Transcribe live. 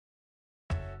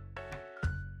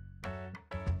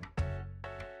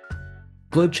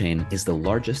GlobeChain is the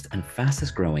largest and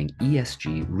fastest growing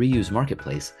ESG reuse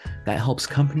marketplace that helps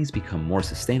companies become more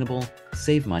sustainable,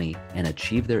 save money, and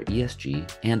achieve their ESG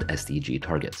and SDG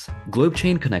targets.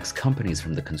 GlobeChain connects companies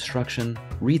from the construction,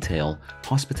 retail,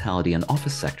 hospitality, and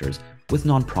office sectors with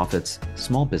nonprofits,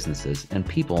 small businesses, and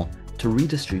people to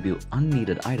redistribute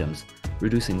unneeded items,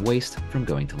 reducing waste from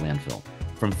going to landfill.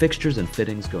 From fixtures and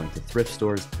fittings going to thrift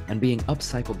stores and being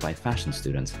upcycled by fashion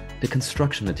students, to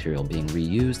construction material being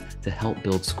reused to help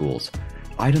build schools,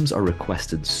 items are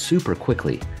requested super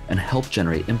quickly and help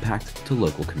generate impact to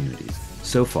local communities.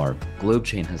 So far,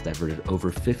 GlobeChain has diverted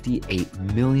over 58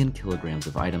 million kilograms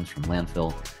of items from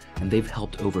landfill, and they've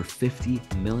helped over 50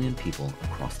 million people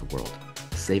across the world,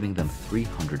 saving them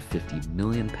 350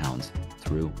 million pounds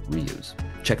through reuse.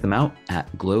 Check them out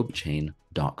at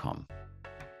globechain.com.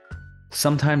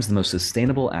 Sometimes the most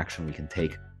sustainable action we can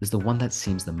take is the one that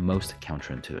seems the most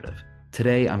counterintuitive.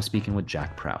 Today, I'm speaking with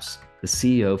Jack Prause, the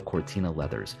CEO of Cortina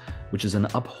Leathers, which is an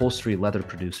upholstery leather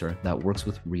producer that works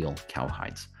with real cow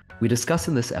hides. We discuss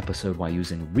in this episode why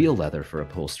using real leather for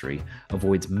upholstery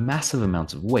avoids massive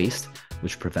amounts of waste,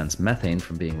 which prevents methane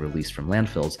from being released from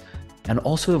landfills, and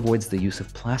also avoids the use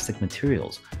of plastic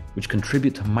materials, which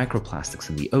contribute to microplastics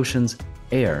in the oceans,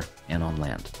 air, and on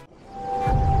land.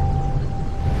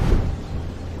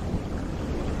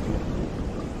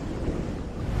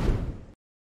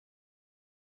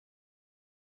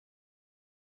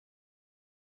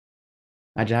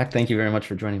 Hi, Jack. Thank you very much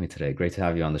for joining me today. Great to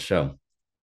have you on the show.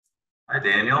 Hi,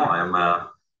 Daniel. I'm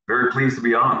very pleased to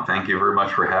be on. Thank you very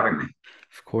much for having me.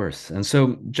 Of course. And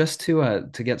so, just to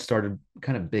get started,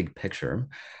 kind of big picture,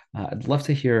 I'd love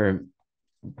to hear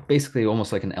basically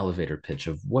almost like an elevator pitch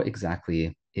of what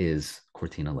exactly is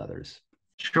Cortina Leathers.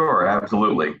 Sure,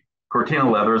 absolutely. Cortina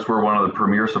Leathers, we're one of the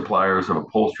premier suppliers of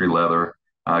upholstery leather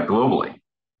globally.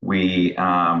 We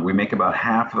make about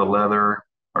half of the leather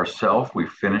ourselves. We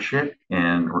finish it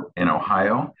in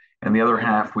Ohio, and the other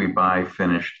half we buy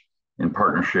finished in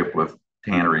partnership with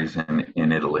tanneries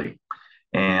in Italy.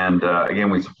 And again,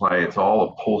 we supply it's all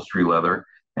upholstery leather,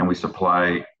 and we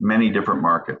supply many different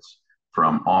markets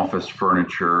from office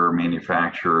furniture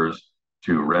manufacturers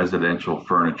to residential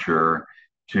furniture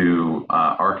to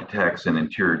architects and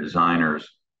interior designers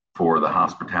for the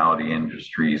hospitality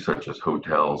industry, such as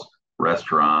hotels,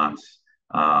 restaurants,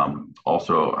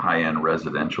 also high-end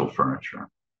residential furniture.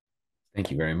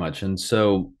 Thank you very much. And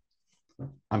so,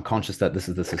 I'm conscious that this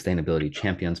is the Sustainability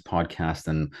Champions podcast.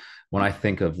 And when I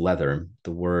think of leather,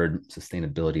 the word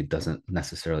sustainability doesn't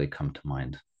necessarily come to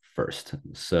mind first.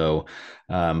 So,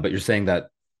 but you're saying that,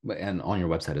 and on your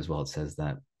website as well, it says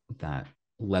that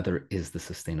leather is the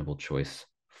sustainable choice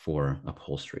for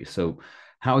upholstery. So,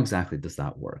 how exactly does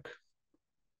that work?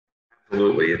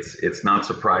 Absolutely, it's not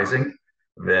surprising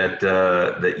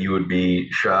that you would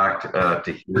be shocked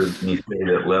to hear me say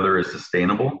that leather is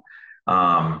sustainable.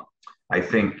 Um, I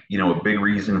think a big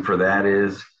reason for that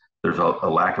is there's a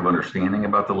lack of understanding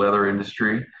about the leather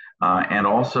industry, and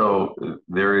also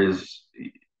there is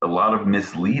a lot of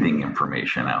misleading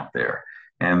information out there.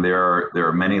 And there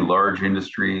are many large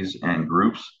industries and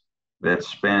groups that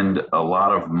spend a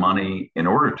lot of money in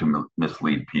order to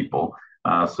mislead people,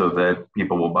 so that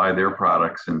people will buy their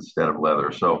products instead of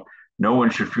leather. So no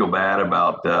one should feel bad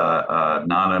about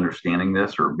not understanding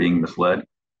this or being misled.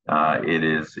 It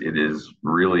is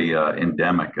really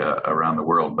endemic around the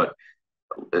world. But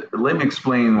let me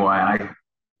explain why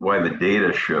the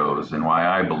data shows and why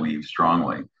I believe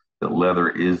strongly that leather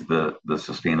is the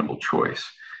sustainable choice.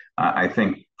 I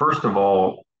think first of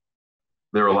all,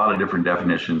 there are a lot of different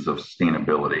definitions of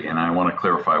sustainability, and I want to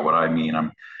clarify what I mean.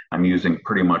 I'm using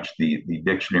pretty much the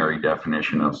dictionary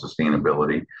definition of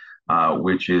sustainability,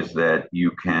 which is that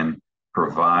you can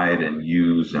provide and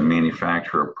use and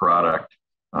manufacture a product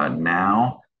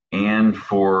now and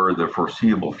for the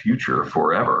foreseeable future,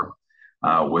 forever,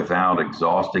 without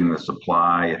exhausting the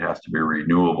supply. It has to be a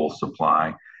renewable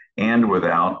supply, and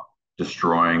without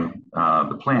destroying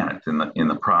the planet in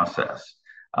the process.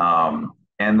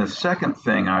 And the second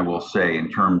thing I will say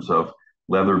in terms of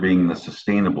leather being the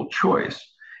sustainable choice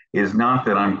is not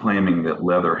that I'm claiming that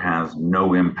leather has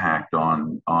no impact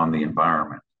on the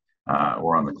environment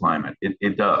or on the climate.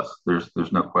 It does.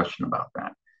 There's no question about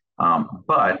that.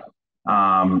 But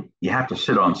you have to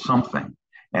sit on something.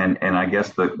 And I guess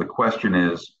the question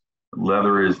is,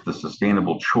 leather is the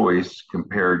sustainable choice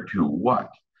compared to what?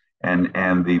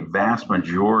 And the vast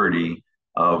majority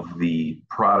of the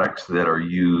products that are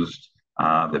used,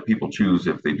 that people choose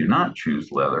if they do not choose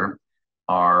leather,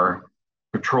 are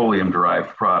petroleum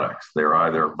derived products. They're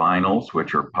either vinyls,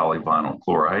 which are polyvinyl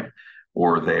chloride,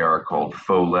 or they are called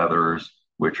faux leathers,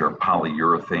 which are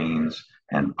polyurethanes,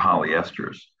 and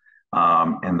polyesters.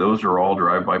 And those are all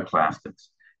derived by plastics.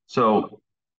 So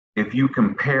if you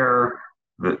compare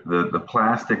the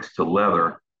plastics to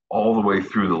leather all the way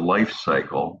through the life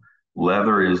cycle,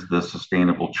 leather is the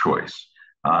sustainable choice.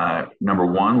 Number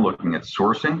one, looking at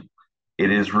sourcing,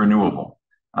 it is renewable.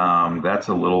 That's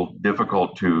a little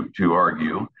difficult to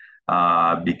argue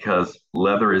because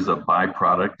leather is a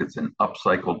byproduct. It's an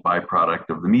upcycled byproduct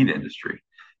of the meat industry.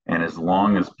 And as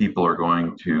long as people are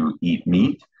going to eat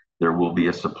meat, there will be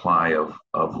a supply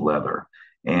of leather.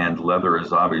 And leather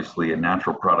is obviously a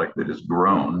natural product that is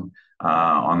grown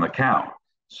on the cow.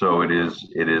 So it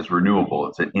is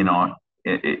renewable.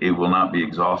 It will not be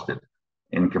exhausted.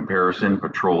 In comparison,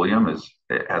 petroleum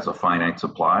it has a finite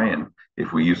supply, and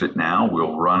if we use it now,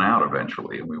 we'll run out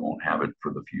eventually, and we won't have it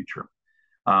for the future.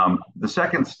 The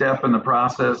second step in the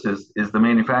process is the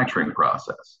manufacturing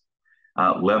process.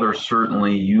 Leather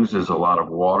certainly uses a lot of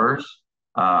water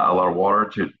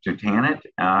to tan it,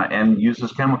 and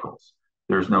uses chemicals.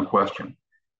 There's no question.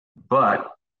 But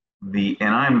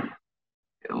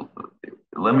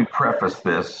let me preface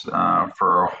this for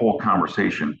our whole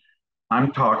conversation.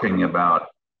 I'm talking about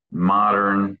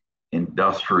modern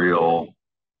industrial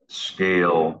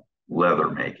scale leather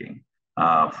making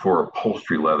for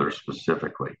upholstery leather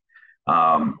specifically.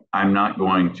 I'm not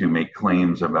going to make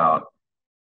claims about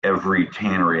every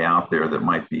tannery out there that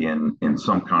might be in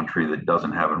some country that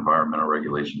doesn't have environmental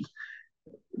regulations.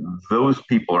 Those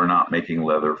people are not making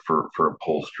leather for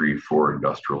upholstery for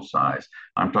industrial size.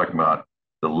 I'm talking about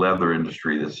the leather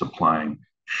industry that's supplying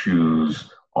shoes,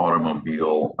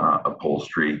 automobile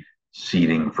upholstery,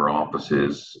 seating for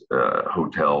offices,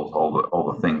 hotels,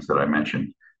 all the things that I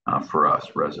mentioned for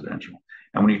us, residential.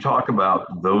 And when you talk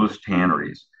about those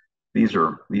tanneries, these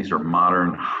are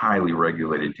modern, highly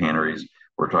regulated tanneries.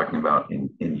 We're talking about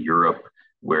in Europe,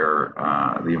 where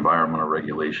the environmental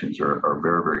regulations are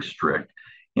very, very strict.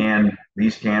 And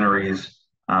these tanneries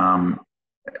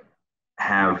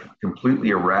have completely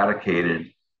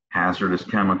eradicated hazardous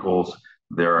chemicals.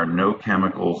 There are no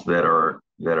chemicals that are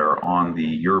on the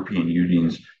European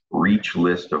Union's REACH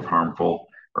list of harmful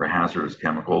or hazardous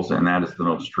chemicals, and that is the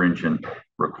most stringent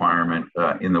requirement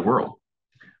in the world.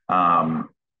 And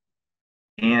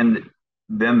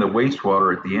then the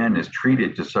wastewater at the end is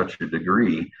treated to such a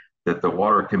degree that the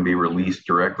water can be released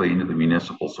directly into the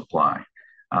municipal supply.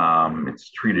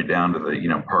 It's treated down to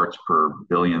the parts per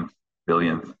billionth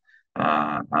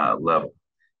level.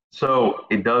 So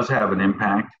it does have an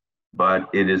impact, but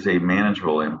it is a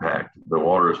manageable impact. The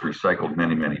water is recycled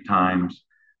many, many times,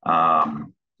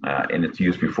 and it's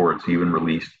used before it's even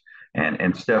released.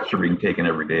 And steps are being taken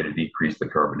every day to decrease the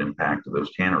carbon impact of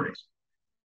those tanneries.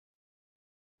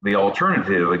 The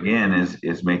alternative, again,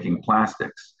 is making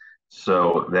plastics.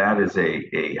 So that is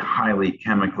a highly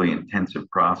chemically intensive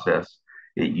process.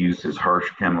 It uses harsh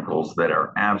chemicals that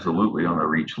are absolutely on the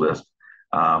REACH list.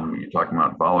 You're talking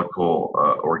about volatile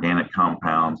organic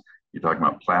compounds. You're talking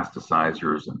about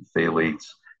plasticizers and phthalates.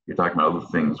 You're talking about other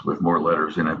things with more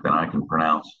letters in it than I can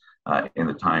pronounce in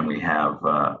the time we have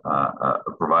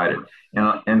provided.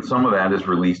 And some of that is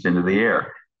released into the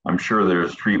air. I'm sure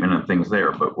there's treatment and things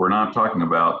there, but we're not talking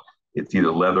about it's either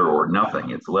leather or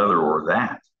nothing. It's leather or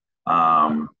that.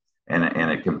 And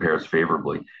it compares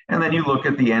favorably. And then you look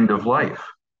at the end of life.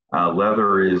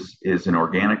 Leather is an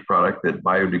organic product that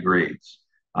biodegrades.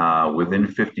 Within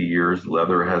 50 years,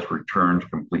 leather has returned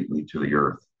completely to the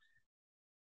earth.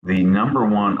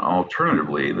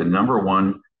 Alternatively, the number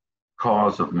one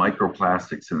cause of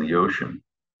microplastics in the ocean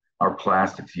are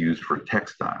plastics used for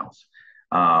textiles.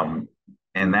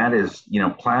 And that is,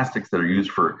 plastics that are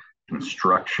used for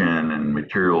construction and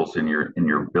materials in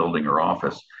your building or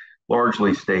office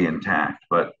largely stay intact.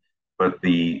 But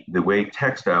the way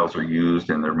textiles are used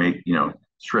and they're made,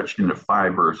 stretched into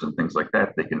fibers and things like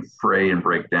that, they can fray and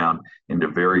break down into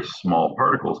very small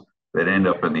particles that end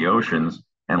up in the oceans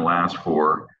and last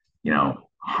for,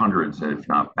 hundreds, if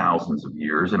not thousands of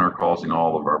years and are causing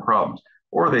all of our problems.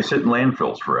 Or they sit in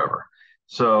landfills forever.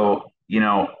 So,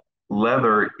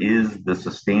 leather is the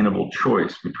sustainable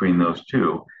choice between those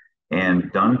two.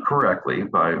 And done correctly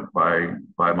by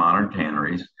modern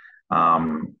tanneries,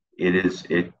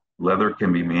 leather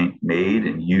can be made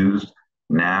and used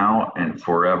now and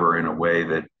forever in a way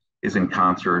that is in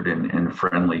concert and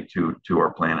friendly to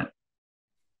our planet.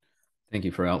 Thank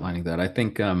you for outlining that. I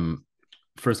think,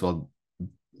 first of all,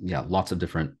 yeah, lots of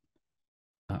different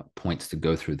points to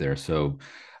go through there. So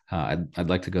I'd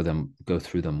like to go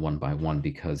through them one by one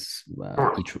because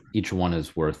each one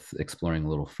is worth exploring a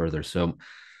little further. So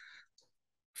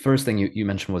first thing you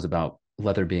mentioned was about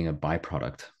leather being a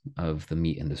byproduct of the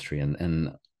meat industry.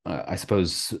 And I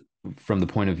suppose from the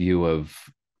point of view of,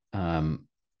 um,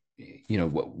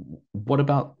 what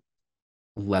about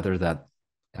leather that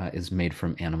is made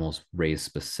from animals raised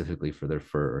specifically for their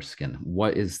fur or skin?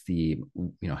 What is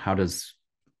how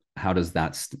does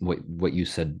that what you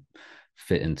said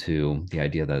fit into the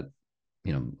idea that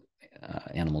you know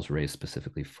animals raised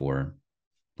specifically for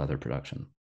leather production?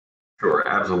 Sure,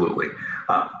 absolutely.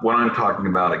 What I'm talking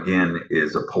about again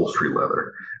is upholstery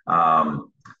leather,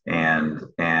 and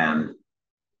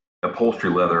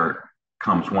upholstery leather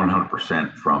comes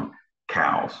 100% from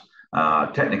cows.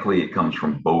 Technically, it comes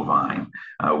from bovine,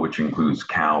 which includes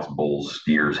cows, bulls,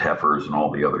 steers, heifers, and all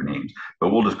the other names. But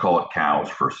we'll just call it cows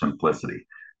for simplicity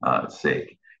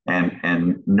sake.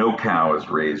 And no cow is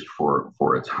raised for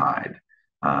its hide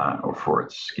or for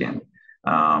its skin.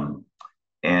 Um,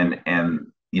 and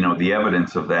the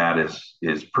evidence of that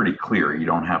is pretty clear. You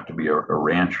don't have to be a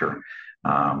rancher,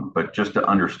 but just to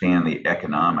understand the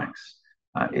economics,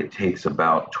 it takes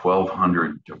about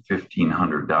 $1,200 to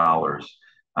 $1,500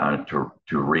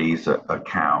 to raise a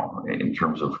cow in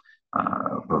terms of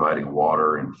providing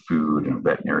water and food and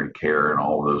veterinary care and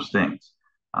all of those things.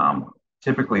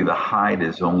 Typically, the hide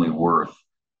is only worth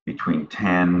between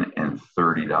 $10 and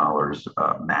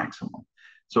 $30 maximum.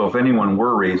 So if anyone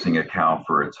were raising a cow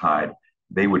for its hide,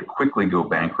 they would quickly go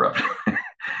bankrupt.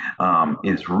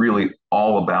 It's really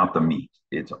all about the meat.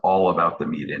 It's all about the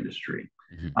meat industry.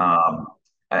 Mhm.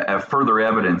 A further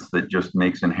evidence that just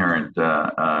makes inherent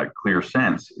clear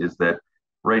sense is that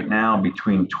right now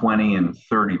between 20 and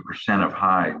 30% of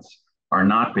hides are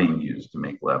not being used to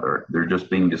make leather. They're just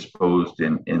being disposed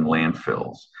in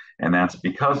landfills. And that's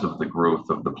because of the growth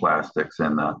of the plastics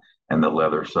and the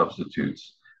leather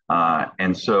substitutes.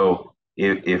 And so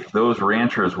if those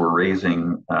ranchers were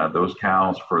raising those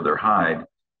cows for their hide,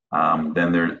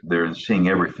 then they're seeing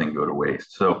everything go to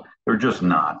waste. So they're just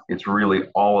not. It's really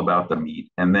all about the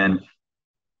meat. And then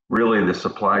really the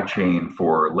supply chain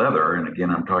for leather, and again,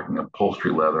 I'm talking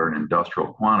upholstery leather and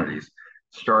industrial quantities,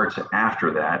 starts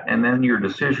after that. And then your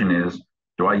decision is,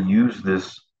 do I use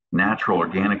this natural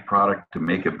organic product to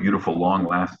make a beautiful, long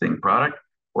lasting product,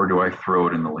 or do I throw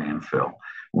it in the landfill?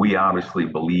 We obviously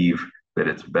believe that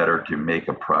it's better to make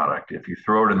a product. If you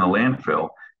throw it in the landfill,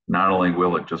 not only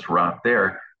will it just rot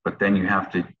there, but then you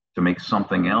have to make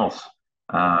something else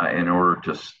in order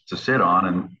to sit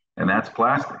on, and that's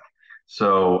plastic.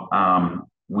 So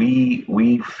we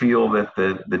feel that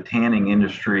the tanning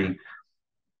industry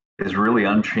is really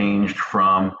unchanged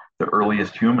from the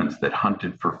earliest humans that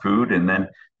hunted for food and then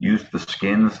used the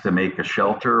skins to make a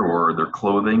shelter or their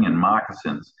clothing and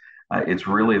moccasins. It's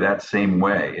really that same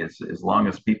way. As long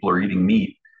as people are eating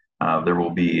meat, there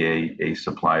will be a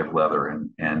supply of leather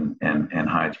and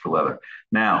hides for leather.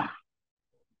 Now,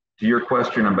 to your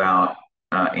question about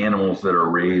animals that are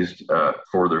raised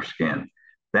for their skin,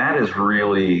 that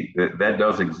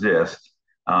does exist.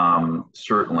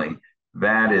 Certainly,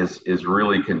 that is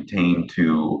really contained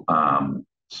to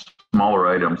smaller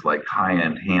items like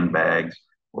high-end handbags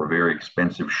or very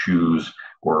expensive shoes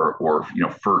or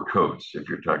fur coats if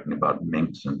you're talking about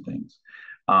minks and things.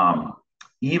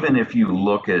 Even if you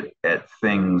look at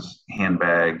things,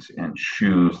 handbags and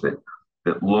shoes that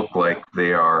look like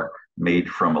they are made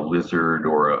from a lizard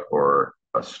or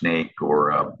a snake or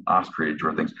a ostrich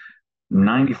or things,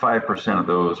 95% of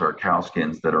those are cow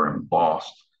skins that are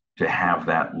embossed to have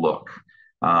that look.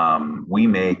 We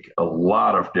make a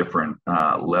lot of different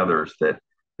leathers that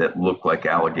look like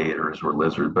alligators or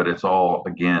lizards, but it's all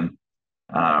again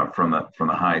from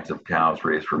the hides of cows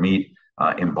raised for meat,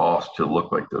 embossed to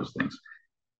look like those things.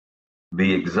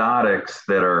 The exotics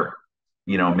that are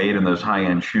made in those high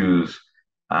end shoes,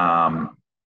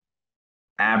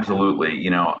 absolutely.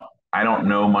 I don't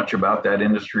know much about that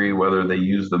industry, whether they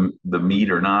use the meat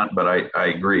or not, but I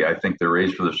agree. I think they're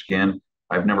raised for their skin.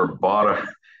 I've never bought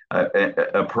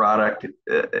a product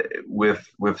with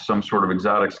some sort of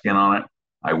exotic skin on it.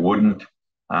 I wouldn't,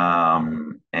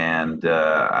 and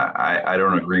I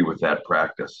don't agree with that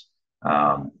practice.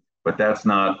 But that's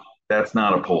not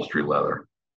upholstery leather.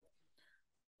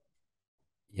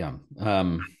 Yeah.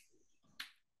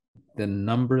 The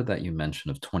number that you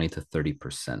mentioned of 20 to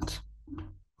 30%,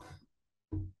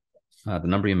 the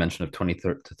number you mentioned of 20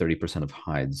 to 30% of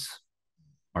hides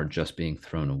are just being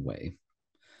thrown away.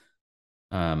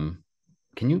 Can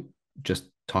you just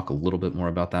talk a little bit more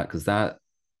about that? Because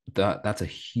that's a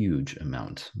huge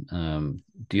amount. Do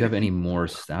you have any more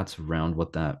stats around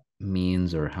what that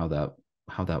means or how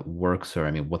that works, or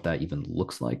I mean, what that even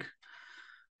looks like?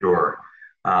 Sure.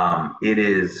 It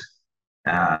is.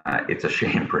 It's a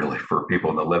shame, really, for people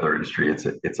in the leather industry. It's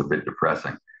a bit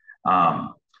depressing.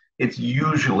 It's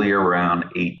usually around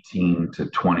 18 to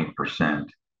 20%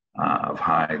 of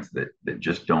hides that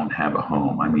just don't have a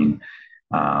home. I mean,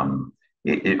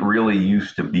 it really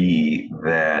used to be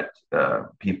that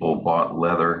people bought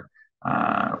leather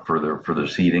for their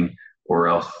seating, or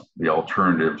else the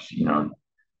alternatives,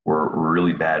 were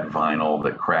really bad vinyl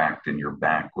that cracked and your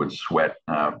back would sweat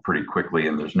pretty quickly,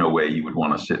 and there's no way you would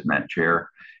want to sit in that chair,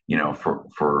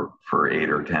 for 8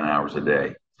 or 10 hours a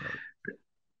day.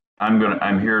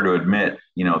 I'm here to admit,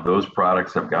 those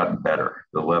products have gotten better.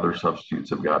 The leather substitutes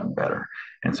have gotten better,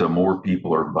 and so more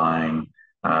people are buying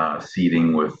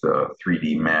seating with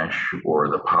 3D mesh or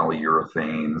the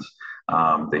polyurethanes.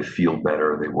 They feel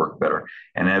better, they work better,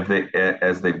 and as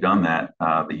they've done that,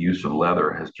 the use of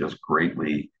leather has just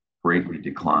greatly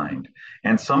declined.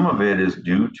 And some of it is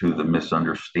due to the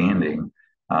misunderstanding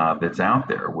that's out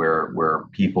there, where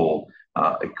people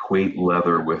equate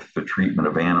leather with the treatment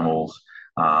of animals,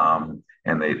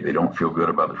 and they don't feel good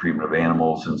about the treatment of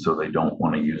animals, and so they don't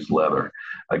want to use leather.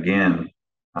 Again,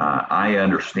 I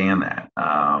understand that.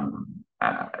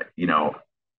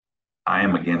 I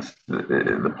am against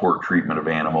the poor treatment of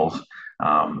animals.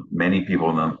 Many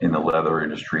people in the leather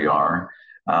industry are.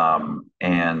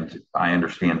 And I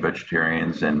understand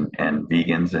vegetarians and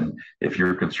vegans. And if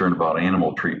you're concerned about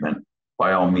animal treatment,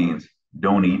 by all means,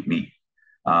 don't eat meat.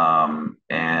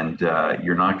 And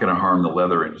you're not going to harm the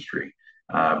leather industry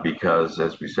because,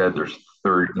 as we said, there's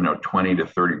 20 to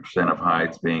 30% of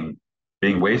hides being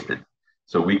wasted.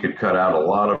 So we could cut out a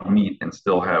lot of meat and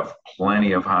still have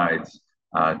plenty of hides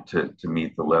to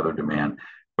meet the leather demand.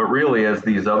 But really, as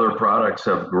these other products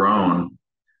have grown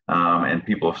and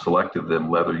people have selected them,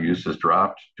 leather use has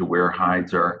dropped to where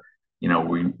hides are.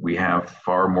 We have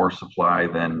far more supply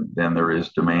than there is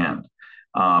demand.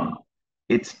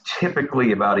 It's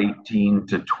typically about 18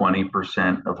 to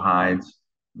 20% of hides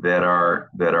that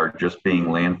are just being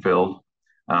landfilled.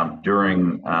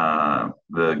 During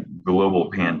the global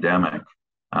pandemic,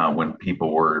 when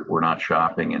people were not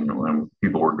shopping and when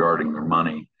people were guarding their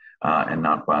money and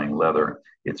not buying leather,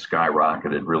 it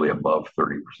skyrocketed really above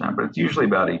 30%, but it's usually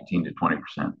about 18 to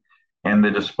 20%. And the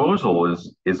disposal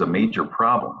is a major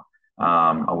problem.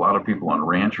 A lot of people on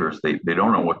ranchers, they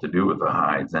don't know what to do with the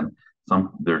hides, and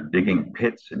they're digging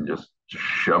pits and just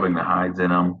shoving the hides in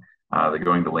them. They're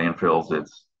going to landfills.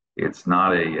 It's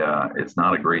not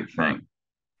a great thing.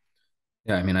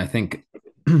 Yeah, I mean, I think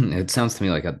it sounds to me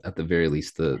like at the very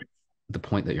least the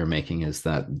point that you're making is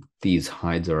that these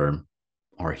hides are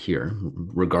here,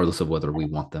 regardless of whether we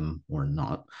want them or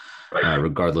not,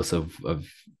 regardless of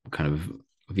kind of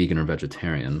vegan or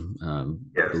vegetarian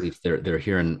Yes. beliefs. They're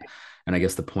here, and I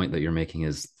guess the point that you're making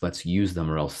is let's use them,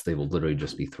 or else they will literally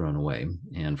just be thrown away.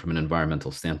 And from an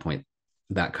environmental standpoint,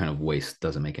 that kind of waste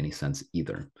doesn't make any sense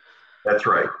either. That's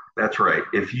right. That's right.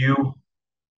 If you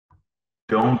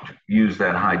don't use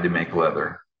that hide to make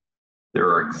leather, there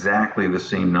are exactly the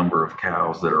same number of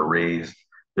cows that are raised.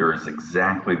 There is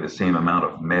exactly the same amount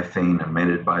of methane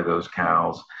emitted by those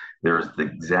cows. There's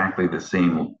exactly the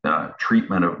same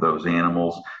treatment of those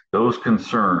animals. Those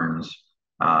concerns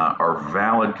are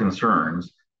valid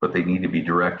concerns, but they need to be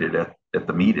directed at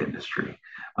the meat industry.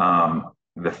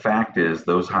 The fact is,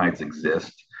 those hides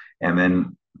exist, and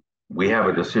then we have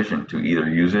a decision to either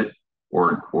use it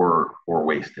or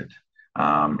waste it,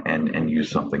 and use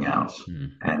something else.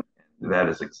 And that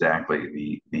is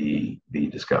exactly the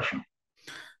discussion.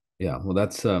 Yeah, well,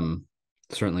 that's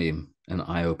certainly an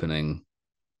eye-opening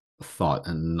thought,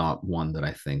 and not one that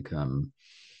I think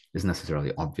is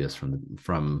necessarily obvious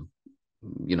from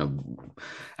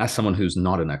as someone who's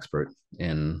not an expert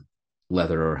in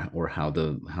leather, or how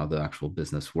the actual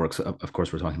business works. Of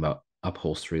course, we're talking about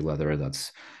upholstery leather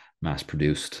that's mass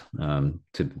produced,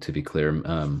 to be clear.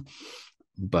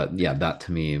 But yeah, that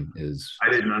to me is,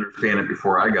 I didn't understand it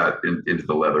before I got into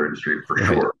the leather industry, for right.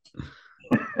 sure.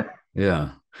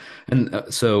 Yeah. And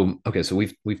so okay, so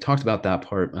we've talked about that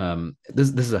part. This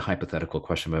is a hypothetical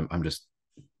question, but I'm just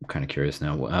kind of curious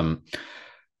now.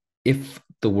 If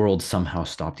the world somehow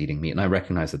stopped eating meat, and I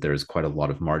recognize that there is quite a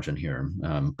lot of margin here,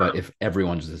 but if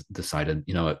everyone just decided,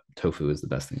 you know what, tofu is the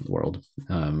best thing in the world,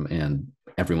 and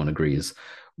everyone agrees,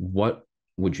 what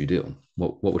would you do?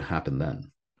 What would happen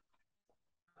then?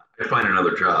 I find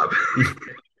another job.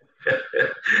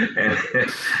 And,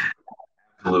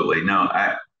 absolutely. No,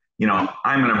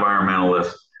 I'm an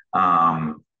environmentalist.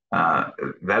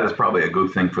 That is probably a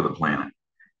good thing for the planet.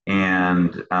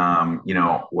 And,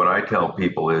 what I tell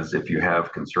people is, if you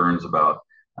have concerns about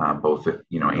both,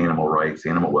 animal rights,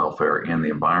 animal welfare, and the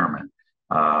environment,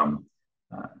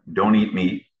 don't eat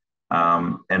meat,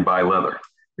 and buy leather,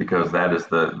 because that is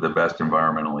the best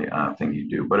environmentally thing you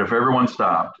do. But if everyone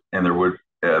stopped, and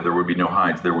there would be no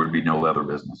hides, there would be no leather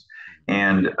business.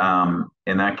 And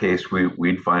in that case,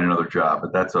 we'd find another job,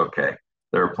 but that's okay.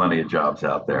 There are plenty of jobs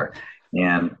out there.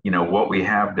 And what we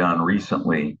have done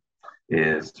recently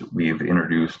is we've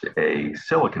introduced a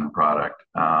silicon product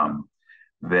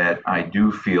that I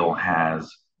do feel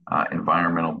has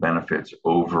environmental benefits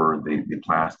over the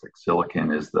plastic.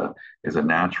 Silicon is a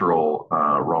natural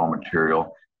raw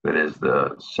material that is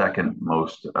the second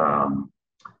most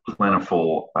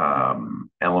plentiful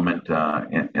element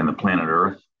in the planet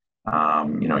Earth.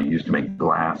 Used to make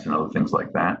glass and other things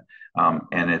like that.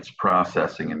 And its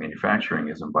processing and manufacturing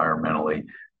is environmentally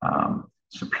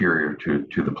superior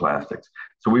to the plastics.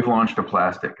 So we've launched a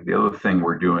plastic. The other thing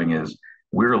we're doing is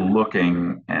we're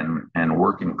looking and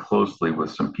working closely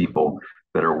with some people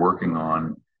that are working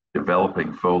on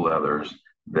developing faux leathers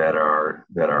that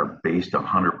are based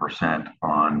 100%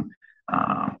 on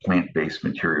plant-based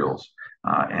materials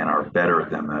and are better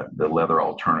than the leather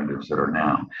alternatives that are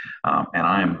now. And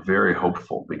I am very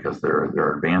hopeful because there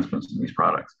are advancements in these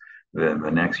products that in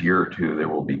the next year or two there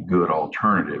will be good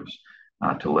alternatives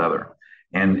to leather,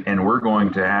 and we're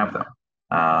going to have them.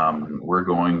 We're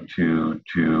going to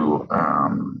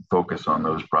focus on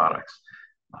those products.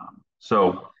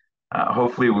 So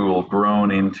hopefully we will have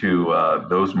grown into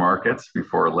those markets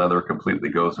before leather completely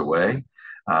goes away,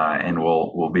 and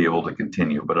we'll be able to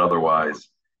continue. But otherwise,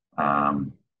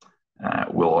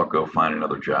 we'll all go find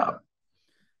another job.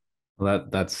 Well,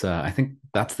 that's I think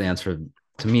that's the answer.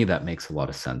 To me, that makes a lot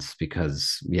of sense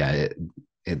because yeah,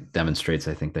 it demonstrates,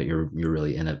 I think, that you're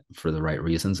really in it for the right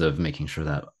reasons of making sure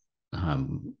that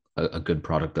a good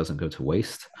product doesn't go to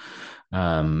waste.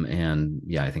 And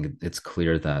yeah, I think it's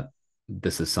clear that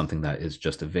this is something that is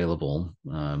just available.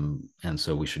 And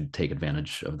so we should take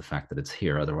advantage of the fact that it's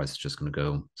here. Otherwise, it's just going to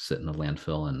go sit in the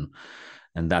landfill.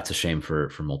 And that's a shame for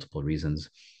multiple reasons.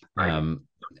 Right.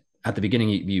 At the beginning,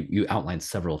 you outlined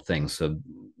several things. So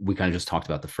we kind of just talked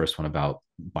about the first one about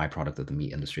byproduct of the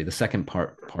meat industry. The second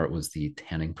part was the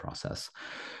tanning process.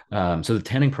 So the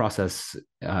tanning process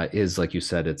is, like you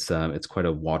said, it's quite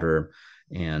a water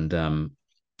and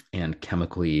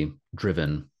chemically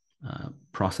driven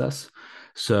process.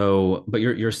 So, but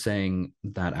you're saying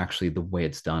that actually the way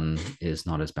it's done is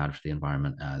not as bad for the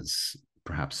environment as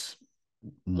perhaps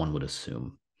one would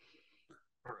assume.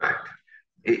 Correct.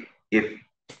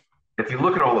 If you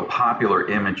look at all the popular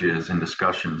images and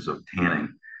discussions of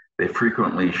tanning, they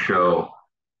frequently show,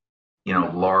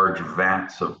 large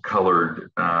vats of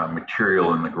colored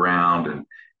material in the ground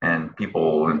and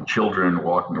people and children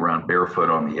walking around barefoot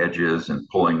on the edges and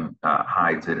pulling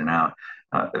hides in and out.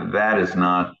 That is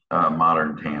not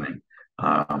modern tanning.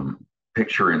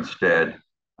 Picture instead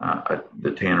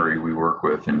the tannery we work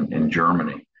with in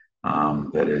Germany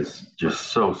that is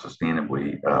just so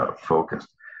sustainably focused.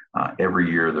 Every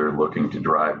year they're looking to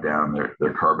drive down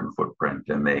their carbon footprint,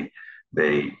 and they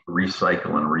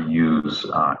recycle and reuse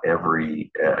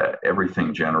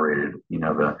everything generated.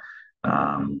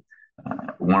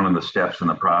 One of the steps in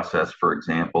the process, for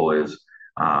example, is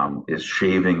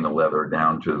shaving the leather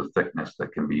down to the thickness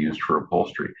that can be used for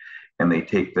upholstery, and they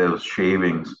take those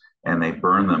shavings and they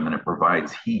burn them, and it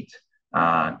provides heat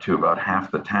to about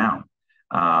half the town.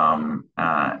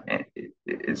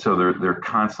 So they're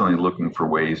constantly looking for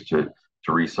ways to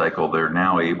recycle. They're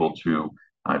now able to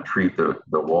treat the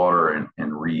water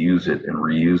and reuse it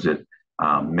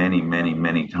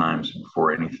many times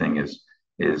before anything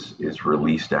is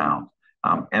released out.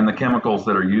 And the chemicals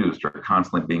that are used are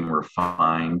constantly being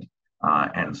refined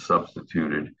and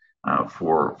substituted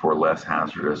for less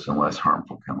hazardous and less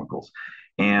harmful chemicals.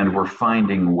 And we're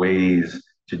finding ways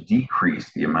to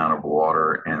decrease the amount of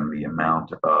water and the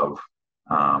amount of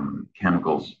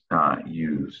chemicals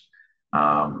used.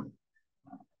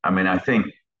 I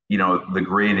think, the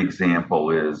great example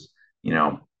is,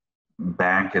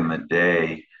 back in the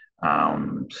day,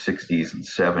 60s and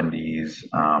 70s,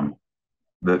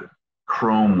 the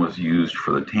chrome was used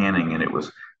for the tanning, and it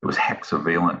was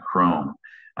hexavalent chrome,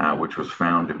 which was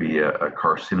found to be a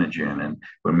carcinogen. And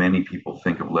when many people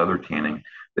think of leather tanning,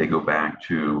 they go back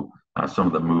to some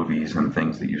of the movies and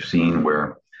things that you've seen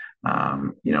where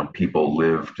people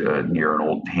lived near an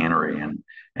old tannery and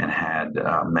had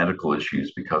medical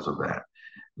issues because of that.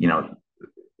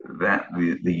 That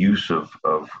the use of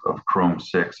chrome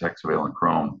 6 hexavalent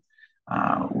chrome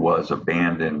was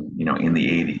abandoned in the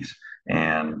 80s,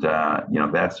 and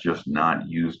that's just not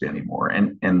used anymore.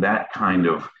 And that kind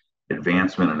of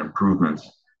advancement and improvements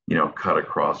cut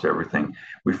across everything.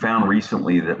 We found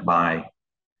recently that by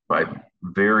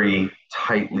very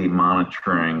tightly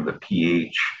monitoring the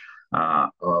pH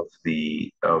of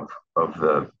the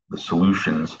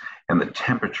solutions and the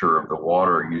temperature of the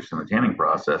water used in the tanning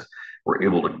process, we're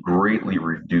able to greatly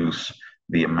reduce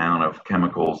the amount of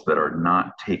chemicals that are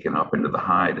not taken up into the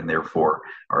hide and therefore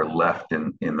are left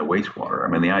in the wastewater. I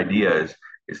mean, the idea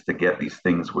is to get these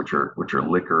things which are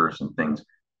liquors and things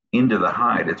into the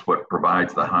hide. It's what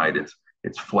provides the hide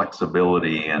its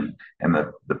flexibility and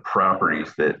the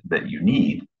properties that you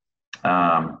need.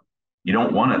 You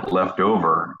don't want it left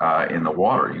over in the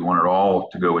water. You want it all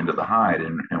to go into the hide,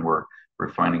 and we're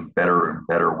finding better and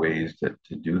better ways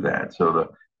to do that. So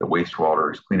the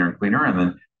wastewater is cleaner and cleaner, and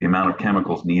then the amount of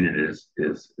chemicals needed is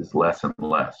less and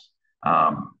less.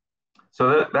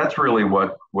 So that's really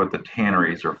what the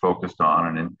tanneries are focused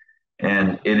on,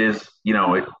 and it is,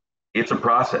 it's a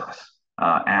process,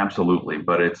 absolutely,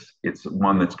 but it's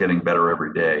one that's getting better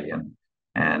every day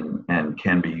and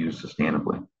can be used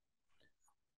sustainably.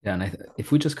 Yeah, and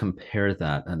if we just compare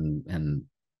that, and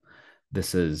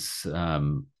this is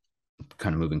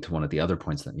kind of moving to one of the other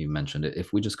points that you mentioned,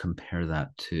 if we just compare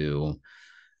that to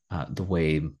the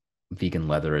way vegan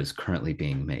leather is currently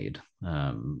being made,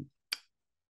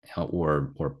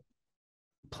 or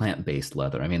plant-based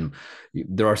leather. I mean,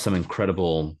 there are some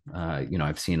incredible,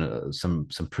 I've seen some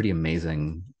pretty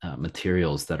amazing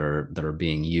materials that are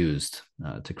being used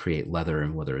to create leather,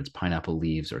 and whether it's pineapple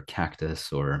leaves or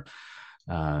cactus or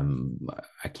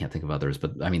I can't think of others,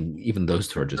 but I mean, even those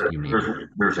two are just unique.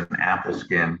 There's an apple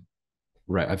skin.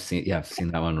 Right. I've seen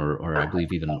that one, or I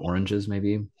believe even oranges,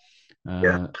 maybe.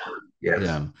 Yeah. Uh, Yes.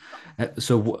 yeah.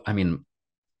 So, I mean,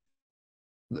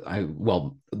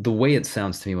 well, the way it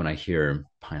sounds to me when I hear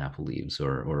pineapple leaves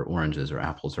or oranges or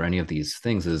apples or any of these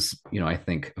things is, I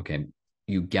think, okay,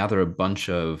 you gather a bunch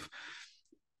of,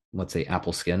 let's say,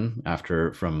 apple skin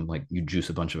from, like, you juice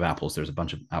a bunch of apples, there's a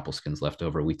bunch of apple skins left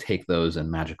over, we take those and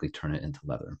magically turn it into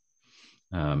leather.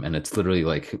 And it's literally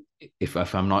like, if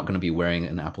I'm not going to be wearing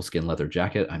an apple skin leather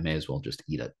jacket, I may as well just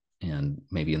eat it. And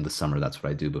maybe in the summer, that's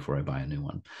what I do before I buy a new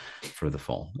one for the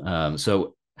fall.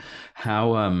 So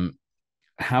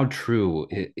how true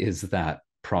is that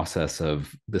process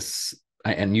of this?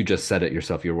 And you just said it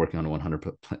yourself, you're working on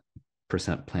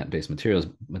 100% plant-based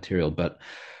material, but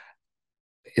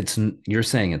you're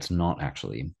saying it's not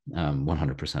actually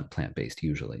 100% plant-based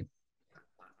usually.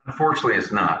 Unfortunately,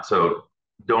 it's not. So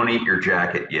don't eat your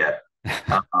jacket yet.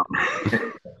 Um,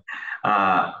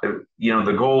 uh,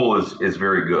 the goal is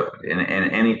very good,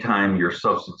 and anytime you're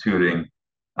substituting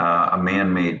a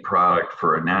man-made product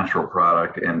for a natural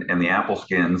product, and the apple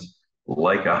skins,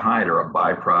 like a hide, are a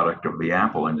byproduct of the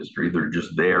apple industry. They're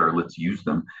just there. Let's use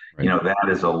them. Right. That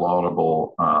is a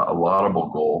laudable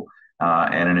goal,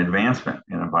 and an advancement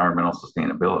in environmental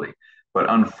sustainability. But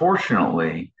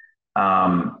unfortunately,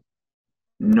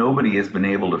 nobody has been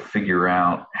able to figure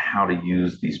out how to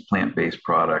use these plant-based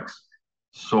products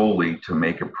solely to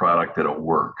make a product that'll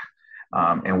work.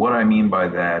 And what I mean by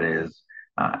that is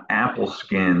apple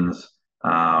skins,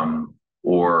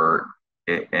 or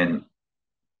and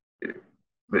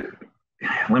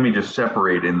let me just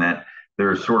separate in that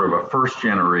there's sort of a first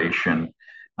generation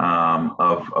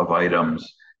of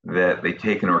items that they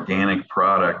take an organic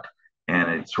product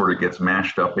and it sort of gets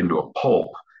mashed up into a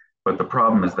pulp. But the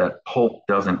problem is that pulp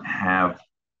doesn't have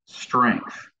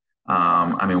strength.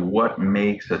 I mean, what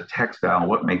makes a textile,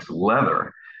 what makes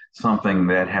leather something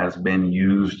that has been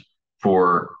used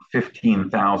for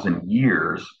 15,000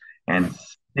 years and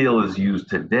still is used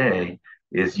today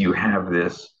is you have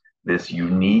this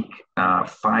unique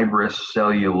fibrous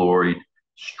celluloid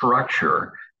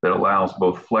structure that allows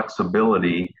both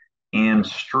flexibility and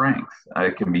strength.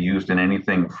 It can be used in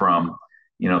anything from,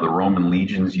 the Roman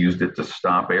legions used it to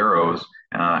stop arrows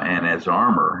and as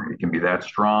armor. It can be that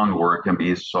strong, or it can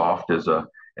be as soft as a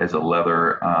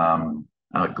leather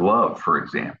glove, for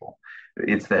example.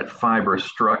 It's that fibrous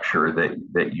structure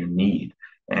that you need,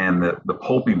 and the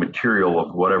pulpy material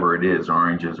of whatever it is,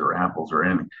 oranges or apples or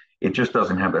anything, it just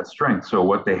doesn't have that strength. So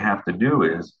what they have to do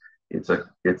is it's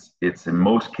in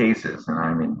most cases, and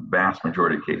I mean vast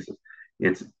majority of cases,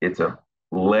 it's a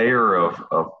layer of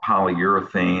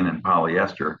polyurethane and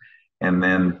polyester, and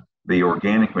then the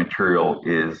organic material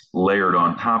is layered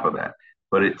on top of that.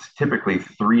 But it's typically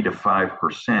 3 to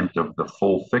 5% of the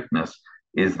full thickness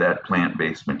is that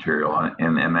plant-based material,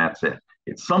 and that's it.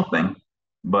 It's something,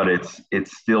 but it's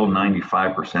still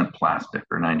 95% plastic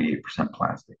or 98%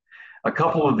 plastic. A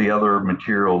couple of the other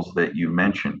materials that you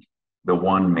mentioned, the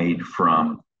one made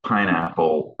from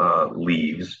pineapple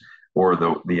leaves, or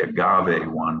the agave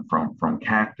one from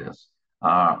cactus,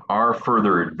 are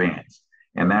further advanced.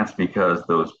 And that's because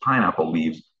those pineapple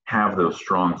leaves have those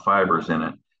strong fibers in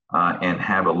it, and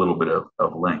have a little bit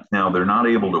of length. Now, they're not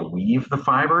able to weave the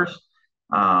fibers,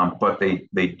 but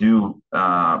they do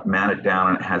mat it down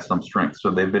and it has some strength.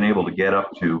 So they've been able to get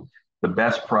up to the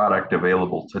best product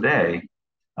available today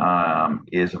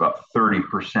is about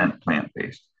 30%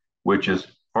 plant-based, which is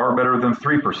far better than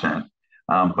 3%.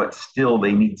 But still,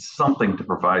 they need something to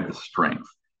provide the strength,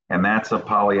 and that's a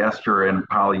polyester and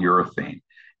polyurethane.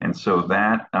 And so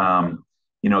that,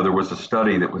 there was a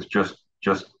study that was just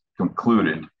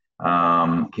concluded,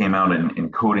 came out in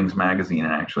Coatings Magazine.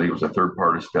 And actually, it was a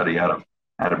third-party study out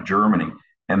of Germany,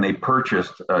 and they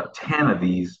purchased 10 of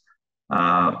these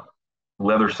uh,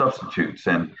 leather substitutes,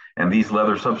 and these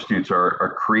leather substitutes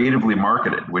are creatively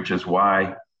marketed, which is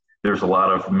why there's a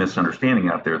lot of misunderstanding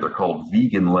out there. They're called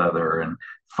vegan leather and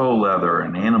faux leather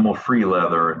and animal free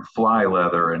leather and fly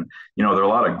leather, and there are a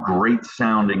lot of great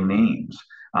sounding names.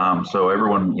 So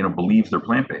everyone believes they're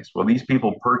plant based. Well, these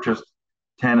people purchased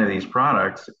 10 of these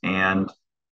products and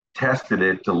tested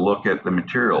it to look at the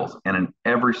materials, and in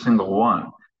every single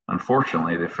one,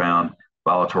 unfortunately, they found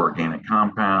volatile organic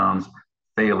compounds,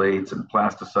 phthalates, and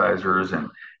plasticizers,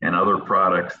 and other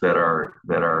products that are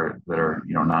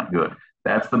not good.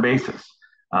 That's the basis.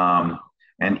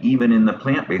 And even in the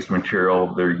plant-based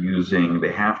material,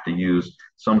 they have to use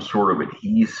some sort of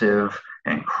adhesive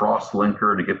and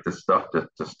cross-linker to get this stuff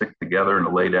to stick together and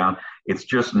to lay down. It's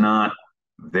just not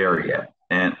there yet.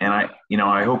 And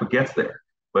I hope it gets there,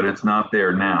 but it's not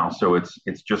there now. So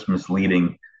it's just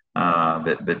misleading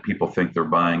that people think they're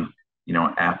buying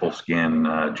apple skin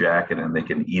jacket and they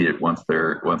can eat it once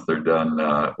they're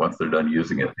done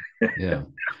using it. Yeah.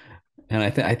 And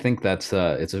I think that's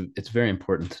it's very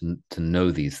important to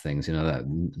know these things, that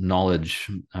knowledge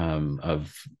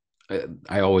of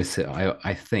I always say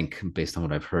I think based on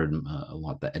what I've heard a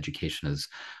lot, that education is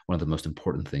one of the most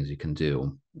important things you can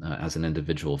do as an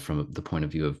individual from the point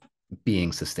of view of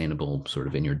being sustainable sort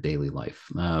of in your daily life.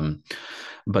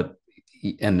 But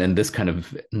and this kind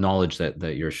of knowledge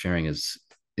that you're sharing is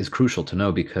crucial to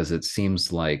know, because it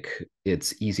seems like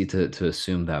it's easy to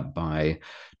assume that by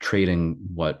trading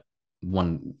what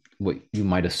you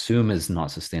might assume is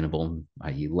not sustainable,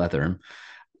 i.e. leather,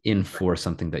 in for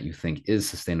something that you think is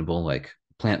sustainable, like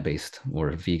plant-based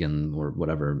or vegan or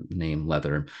whatever name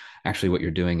leather, actually what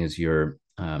you're doing is you're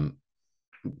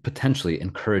potentially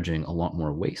encouraging a lot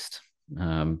more waste,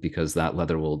 because that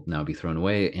leather will now be thrown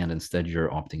away, and instead you're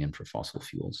opting in for fossil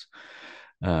fuels.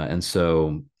 And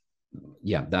so,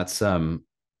 yeah, it's a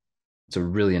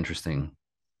really interesting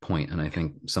point, and I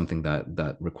think something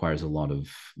that requires a lot of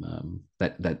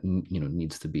that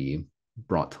needs to be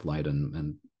brought to light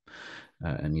and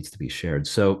needs to be shared.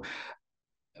 So,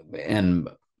 and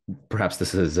perhaps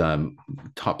this is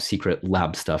top secret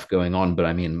lab stuff going on, but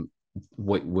I mean,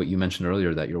 what you mentioned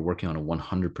earlier, that you're working on a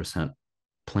 100%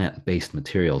 plant-based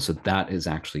material, so that is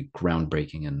actually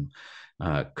groundbreaking and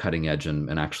cutting edge,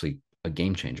 and actually a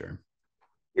game changer.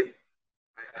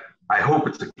 I hope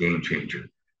it's a game changer.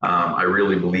 I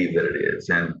really believe that it is,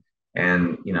 and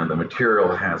the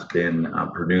material has been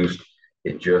produced.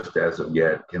 It just as of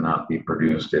yet cannot be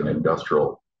produced in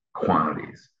industrial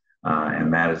quantities,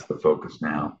 and that is the focus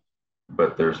now.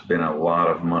 But there's been a lot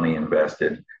of money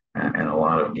invested and a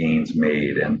lot of gains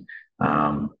made, and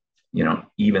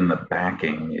even the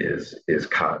backing is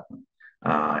cotton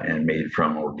and made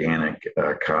from organic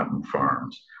cotton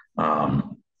farms.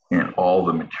 And all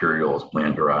the material is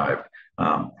plant derived.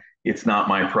 It's not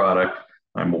my product.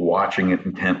 I'm watching it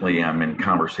intently. I'm in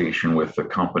conversation with the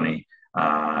company,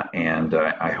 and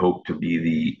I hope to be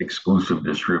the exclusive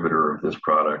distributor of this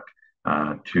product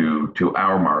to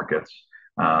our markets.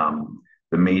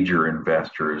 The major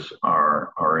investors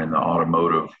are in the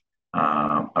automotive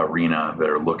arena that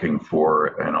are looking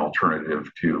for an alternative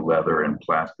to leather and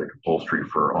plastic upholstery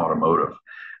for automotive.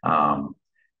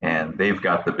 And they've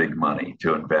got the big money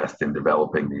to invest in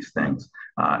developing these things,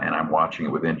 and I'm watching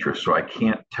it with interest. So I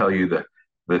can't tell you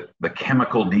the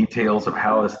chemical details of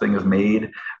how this thing is made,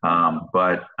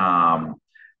 but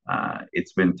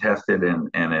it's been tested,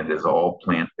 and it is all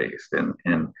plant based. And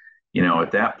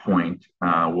at that point,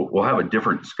 we'll have a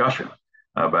different discussion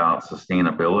about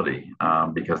sustainability,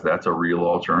 because that's a real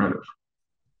alternative.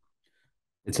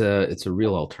 It's a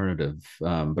real alternative,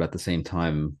 but at the same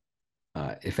time,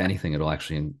 if anything, it'll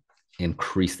actually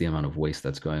increase the amount of waste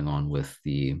that's going on with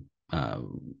the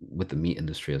meat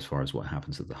industry as far as what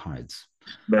happens to the hides.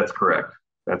 That's correct.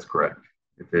 That's correct.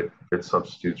 If it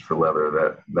substitutes for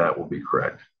leather, that will be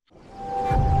correct.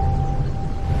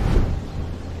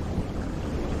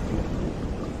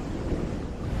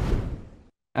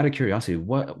 Out of curiosity,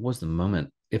 what was the moment,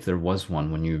 if there was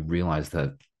one, when you realized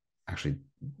that actually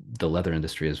the leather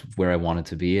industry is where I wanted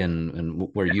to be, and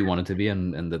where you wanted to be,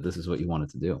 and that this is what you wanted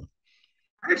to do?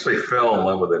 I actually fell in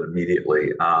love with it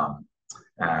immediately. On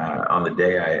the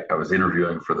day I was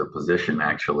interviewing for the position,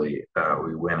 actually,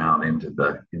 we went out into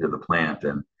the plant,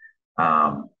 and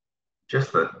um,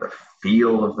 just the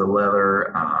feel of the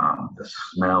leather, the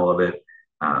smell of it,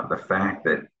 the fact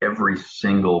that every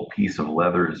single piece of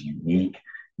leather is unique.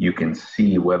 You can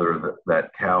see whether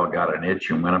that cow got an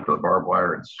itch and went up to the barbed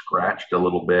wire and scratched a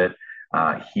little bit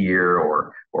here,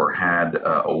 or had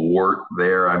a wart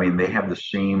there. I mean, they have the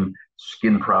same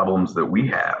skin problems that we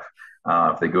have.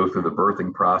 If they go through the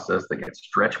birthing process, they get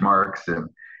stretch marks, and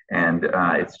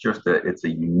it's a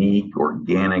unique,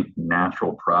 organic,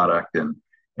 natural product, and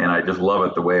I just love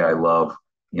it the way I love,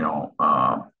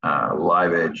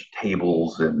 live edge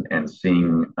tables, and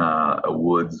seeing a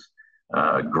wood's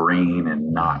grain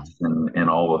and knots, and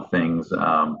all the things.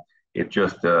 It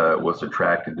just was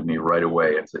attracted to me right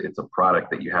away. It's a product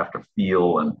that you have to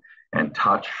feel and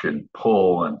touch and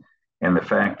pull, and the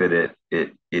fact that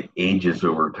it ages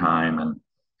over time, and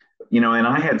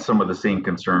I had some of the same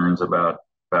concerns about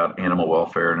animal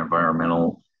welfare and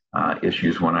environmental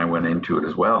issues when I went into it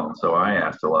as well. And so I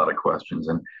asked a lot of questions.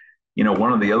 And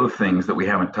one of the other things that we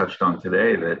haven't touched on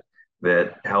today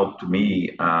that helped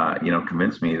me,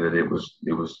 convince me that it was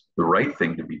the right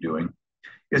thing to be doing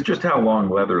is just how long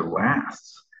leather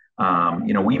lasts.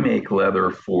 We make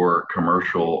leather for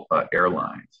commercial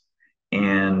airlines,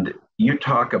 and you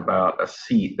talk about a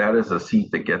seat. That is a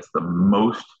seat that gets the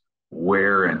most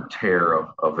wear and tear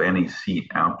of any seat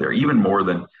out there, even more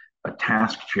than a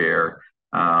task chair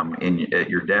at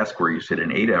your desk where you sit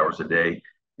in 8 hours a day.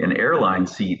 An airline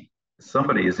seat,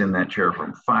 somebody is in that chair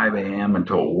from 5 a.m.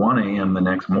 until 1 a.m. the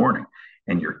next morning,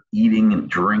 and you're eating and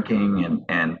drinking,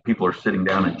 and people are sitting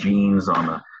down in jeans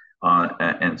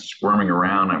and squirming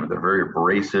around. I mean, they're very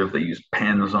abrasive. They use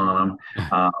pens on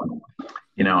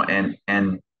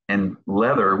them, and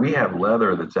leather. We have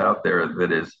leather that's out there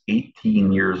that is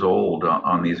 18 years old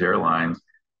on these airlines,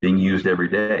 being used every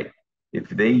day. If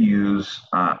they use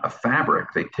a fabric,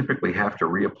 they typically have to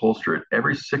reupholster it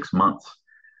every 6 months.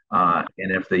 And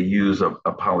if they use a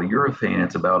polyurethane,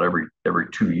 it's about every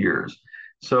 2 years.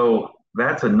 So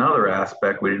that's another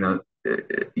aspect you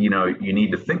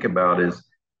need to think about, is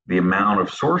the amount of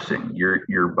sourcing.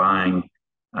 You're buying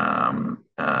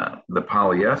the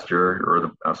polyester,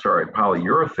 or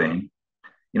polyurethane,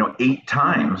 8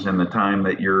 times in the time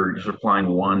that you're supplying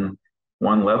one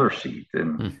leather sheath.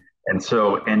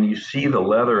 And you see the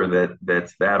leather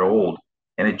that's that old,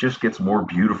 and it just gets more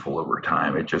beautiful over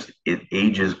time. It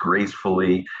ages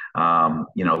gracefully.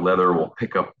 Leather will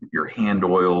pick up your hand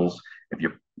oils. If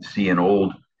you see an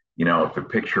old, if you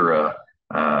picture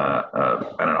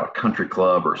I don't know, a country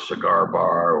club or cigar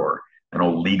bar, or an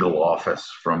old legal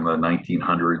office from the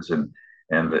 1900s, and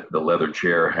the leather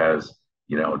chair has,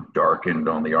 darkened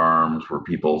on the arms where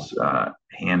people's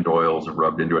hand oils are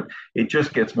rubbed into it. It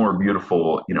just gets more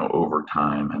beautiful, over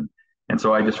time. And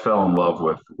so I just fell in love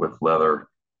with leather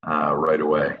right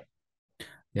away.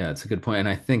 Yeah, it's a good point, and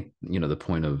I think the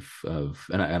point of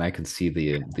and I can see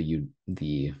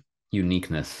the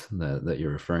uniqueness that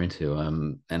you're referring to,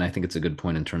 and I think it's a good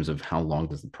point in terms of how long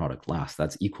does the product last.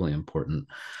 That's equally important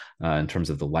in terms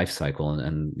of the life cycle,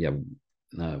 and yeah,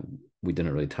 we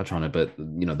didn't really touch on it, but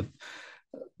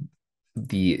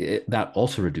that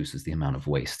also reduces the amount of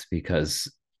waste,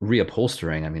 because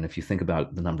reupholstering, I mean, if you think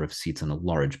about the number of seats in a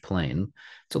large plane,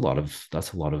 that's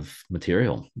a lot of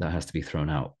material that has to be thrown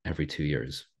out every 2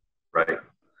 years. Right.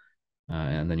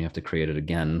 And then you have to create it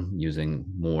again using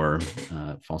more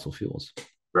fossil fuels.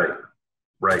 Right.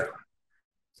 Right.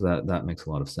 So that makes a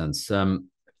lot of sense.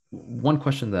 One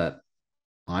question that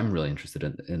I'm really interested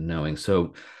in knowing.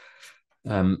 So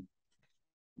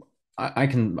I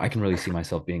can really see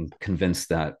myself being convinced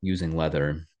that using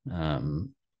leather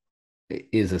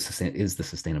is the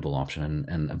sustainable option,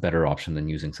 and a better option than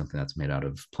using something that's made out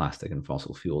of plastic and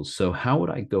fossil fuels. So how would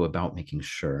I go about making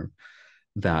sure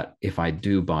that if I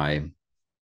do buy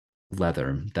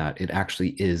leather, that it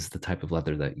actually is the type of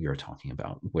leather that you're talking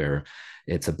about, where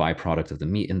it's a byproduct of the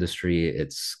meat industry,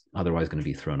 it's otherwise going to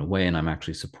be thrown away, and I'm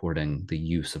actually supporting the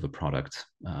use of a product.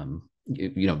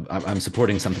 I'm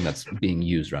supporting something that's being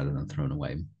used rather than thrown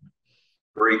away.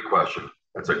 Great question.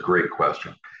 That's a great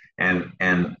question.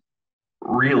 And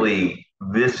really,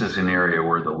 this is an area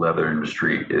where the leather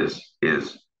industry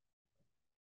is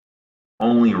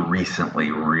only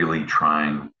recently really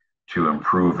trying to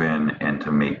improve in and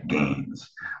to make gains.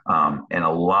 And a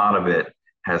lot of it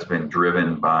has been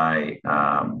driven by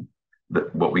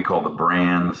what we call the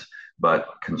brands, but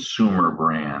consumer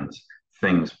brands.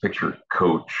 Things, picture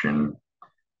Coach, and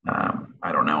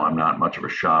I don't know, I'm not much of a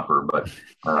shopper, but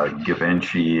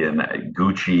Givenchy and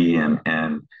Gucci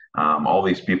and all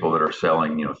these people that are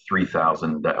selling,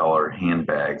 $3,000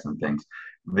 handbags and things,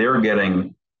 they're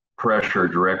getting pressure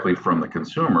directly from the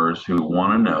consumers who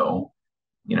want to know,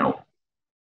 you know,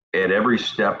 at every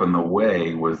step in the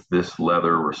way, was this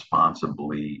leather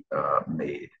responsibly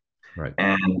made? Right.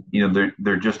 And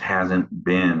there just hasn't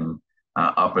been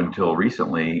up until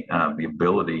recently the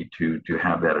ability to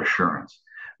have that assurance.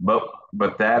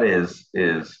 But that is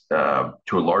to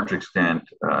a large extent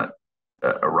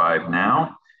arrived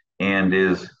now, and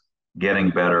is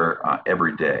getting better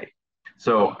every day.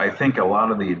 So I think a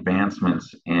lot of the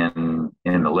advancements in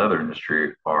the leather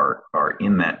industry are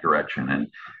in that direction. And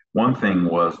one thing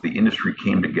was the industry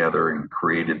came together and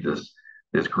created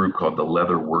this group called the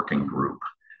Leather Working Group.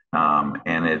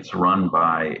 And it's run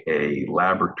by a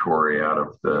laboratory out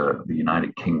of the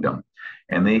United Kingdom.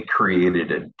 And they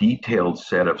created a detailed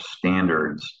set of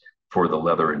standards for the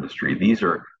leather industry. These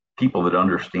are people that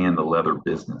understand the leather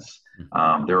business.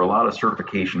 There are a lot of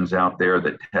certifications out there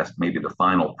that test maybe the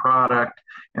final product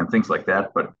and things like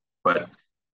that, but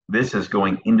this is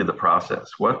going into the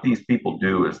process. What these people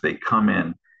do is they come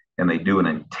in and they do an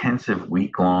intensive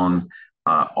week-long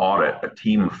audit, a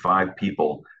team of 5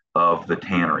 people of the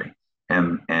tannery,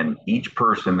 and each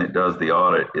person that does the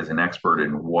audit is an expert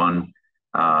in one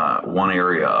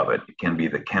area of it. It can be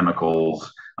the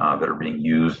chemicals that are being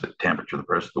used, the temperature, the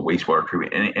pressure, the wastewater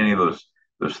treatment, any of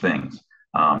those things,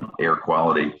 air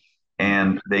quality,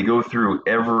 and they go through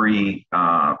every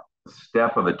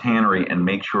step of the tannery and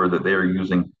make sure that they're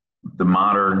using the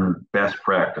modern best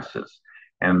practices.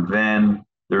 And then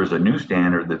there's a new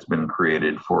standard that's been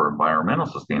created for environmental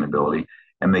sustainability,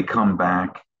 and they come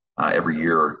back every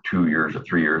year or 2 years or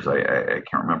 3 years, I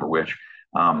can't remember which,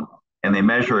 and they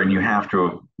measure, and you have to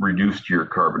have reduced your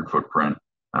carbon footprint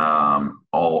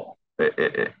all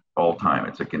time.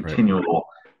 It's a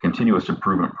continuous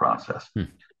improvement process.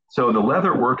 So the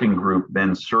Leather Working Group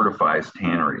then certifies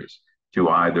tanneries to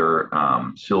either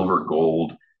silver,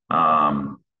 gold.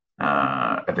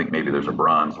 I think maybe there's a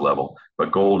bronze level,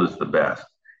 but gold is the best.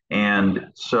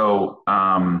 And so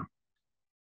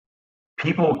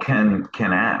people can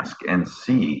ask and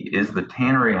see, is the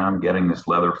tannery I'm getting this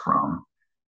leather from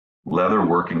Leather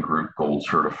Working Group Gold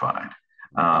certified?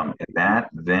 And that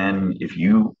then, if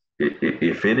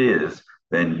it is,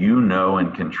 then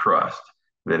and can trust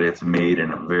that it's made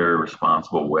in a very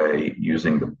responsible way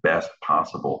using the best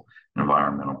possible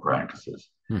environmental practices.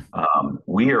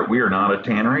 We are not a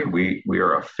tannery. We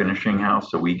are a finishing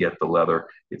house, so we get the leather.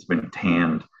 It's been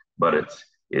tanned, but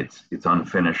it's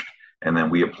unfinished, and then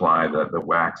we apply the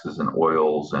waxes and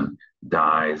oils and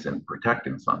dyes and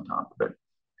protectants on top of it.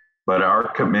 But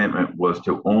our commitment was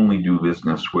to only do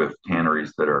business with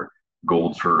tanneries that are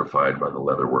gold certified by the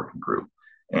Leather Working Group.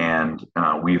 And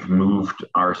we've moved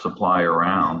our supply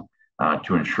around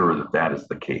to ensure that that is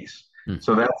the case.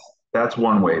 So that's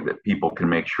one way that people can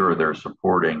make sure they're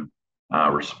supporting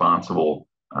responsible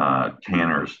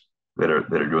tanners that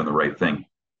are doing the right thing.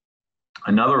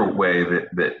 Another way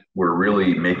that we're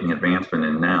really making advancement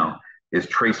in now is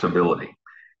traceability.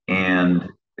 And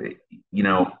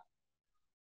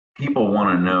people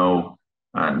want to know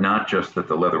not just that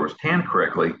the leather was tanned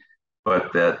correctly,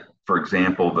 but that, for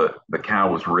example, the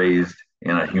cow was raised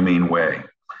in a humane way,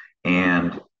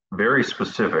 and very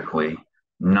specifically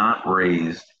not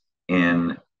raised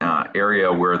in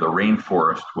area where the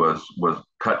rainforest was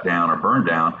cut down or burned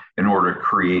down in order to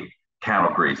create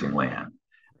cattle grazing land.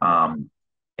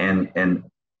 And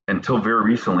until very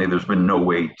recently, there's been no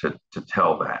way to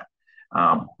tell that.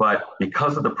 But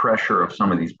because of the pressure of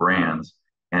some of these brands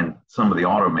and some of the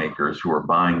automakers who are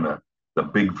buying the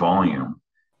big volume,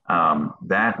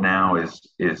 that now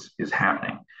is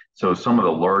happening. So some of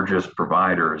the largest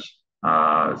providers,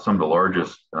 some of the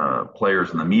largest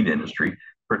players in the meat industry,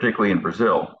 particularly in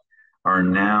Brazil, are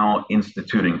now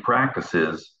instituting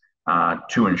practices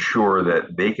to ensure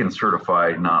that they can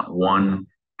certify not one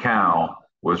cow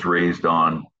was raised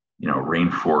on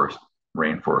rainforest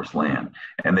land,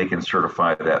 and they can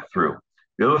certify that through.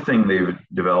 The other thing they've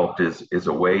developed is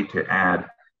a way to add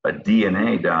a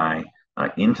DNA dye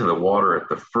into the water at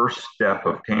the first step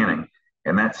of tanning,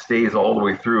 and that stays all the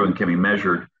way through and can be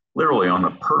measured literally on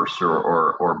the purse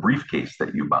or briefcase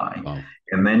that you buy. Wow.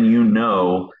 And then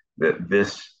that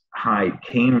this hide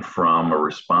came from a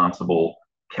responsible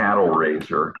cattle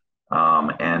raiser,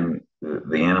 and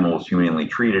the animal is humanely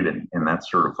treated, and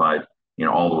that's certified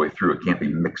all the way through. It can't be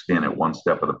mixed in at one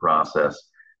step of the process,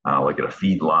 like at a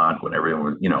feedlot when everyone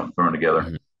was thrown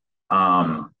together.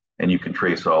 And you can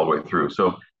trace all the way through.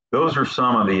 So those are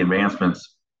some of the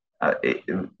advancements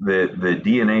the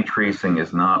DNA tracing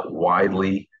is not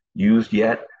widely used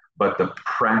yet, but the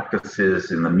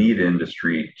practices in the meat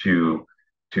industry to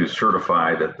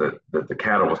certify that the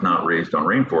cattle was not raised on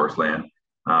rainforest land,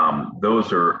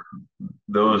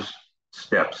 those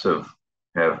steps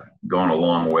have gone a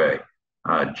long way.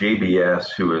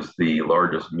 JBS, who is the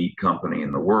largest meat company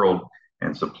in the world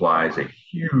and supplies a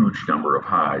huge number of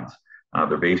hides,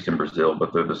 they're based in Brazil,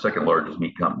 but they're the second largest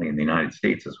meat company in the United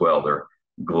States as well. They're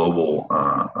global,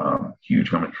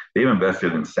 huge company. They've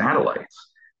invested in satellites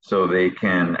so they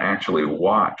can actually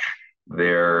watch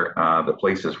the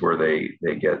places where they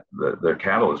get their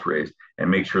cattle is raised and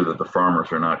make sure that the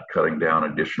farmers are not cutting down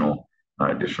additional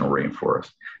rainforest.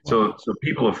 Wow. So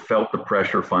people have felt the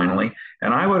pressure finally,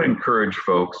 and I would encourage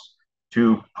folks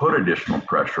to put additional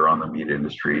pressure on the meat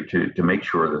industry to make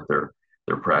sure that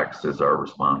their practices are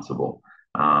responsible.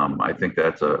 I think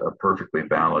that's a perfectly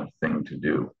valid thing to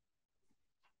do.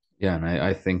 Yeah, and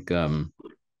I think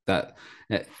that,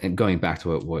 and going back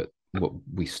to what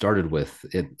we started with,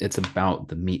 it's about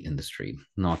the meat industry,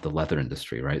 not the leather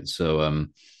industry, right? So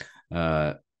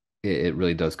uh, it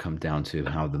really does come down to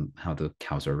how the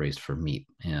cows are raised for meat,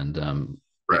 and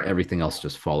Right. everything else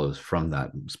just follows from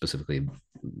that. Specifically,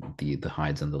 the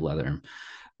hides and the leather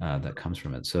that comes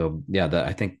from it. So yeah,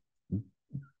 I think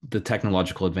the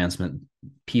technological advancement,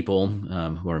 people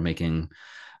who are making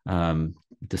um,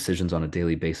 decisions on a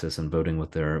daily basis and voting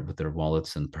with their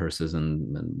wallets and purses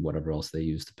and whatever else they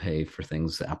use to pay for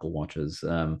things, Apple Watches.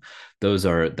 Those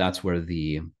are uh, that's where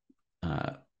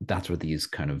these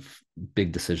kind of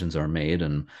big decisions are made.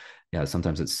 And yeah,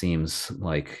 sometimes it seems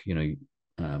like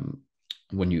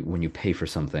when you pay for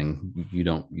something, you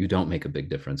don't make a big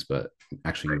difference, but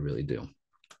actually you Right. really do.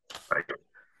 Right.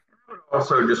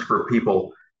 Also, just for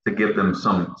people to give them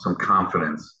some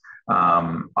confidence.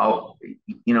 I'll,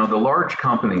 the large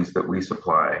companies that we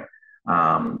supply.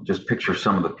 Just picture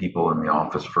some of the people in the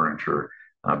office furniture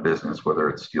business, whether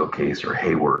it's Steelcase or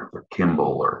Hayworth or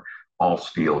Kimball or All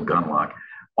Steel, Gunlock.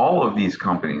 All of these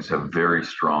companies have very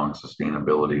strong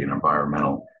sustainability and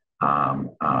environmental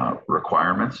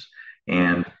requirements,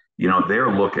 and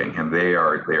they're looking and they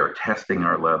are testing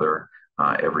our leather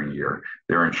every year.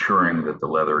 They're ensuring that the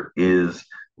leather is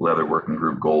Leather Working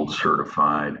Group Gold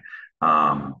certified.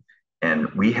 Um, and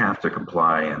we have to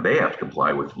comply and they have to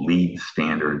comply with LEED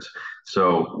standards.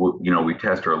 So, we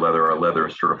test our leather. Our leather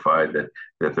is certified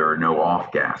that there are no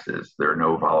off gases, there are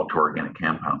no volatile organic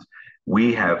compounds.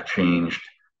 We have changed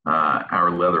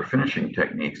our leather finishing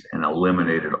techniques and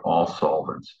eliminated all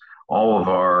solvents. All of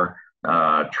our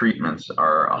treatments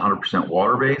are 100%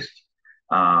 water based.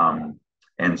 Um,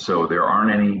 and so there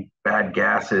aren't any bad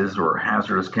gases or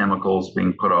hazardous chemicals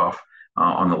being put off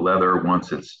on the leather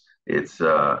once it's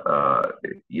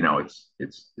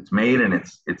made and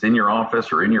it's in your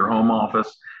office or in your home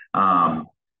office.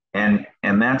 And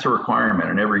that's a requirement.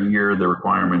 And every year the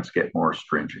requirements get more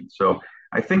stringent. So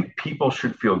I think people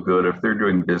should feel good if they're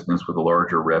doing business with a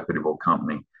larger reputable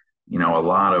company. A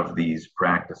lot of these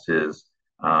practices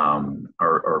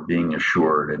are being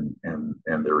assured and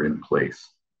they're in place.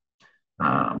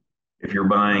 Um, if you're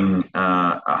buying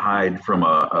a hide from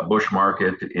a bush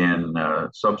market in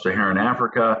sub-Saharan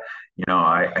Africa,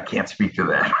 I can't speak to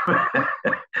that.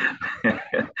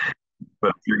 But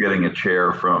if you're getting a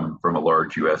chair from a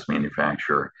large U.S.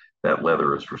 manufacturer, that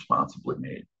leather is responsibly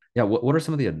made. Yeah, what are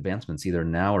some of the advancements either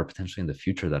now or potentially in the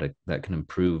future that can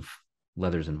improve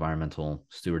leather's environmental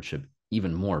stewardship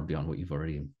even more beyond what you've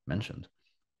already mentioned?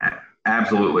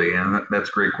 Absolutely, and that's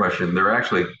a great question. There are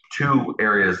actually two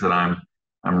areas that I'm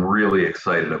really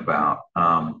excited about,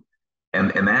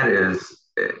 and that is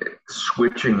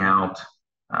switching out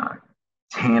uh,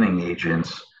 tanning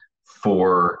agents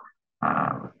for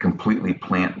completely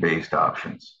plant-based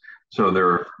options. So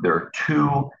there are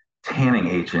two tanning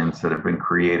agents that have been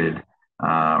created,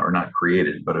 or not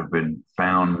created, but have been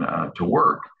found to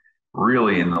work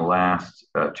really in the last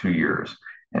 2 years.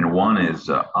 And one is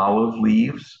olive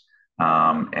leaves,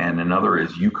 and another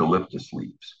is eucalyptus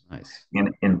leaves. Nice.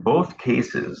 In both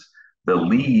cases, the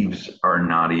leaves are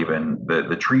not even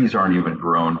the trees aren't even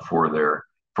grown for their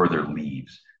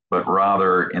leaves, but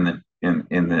rather in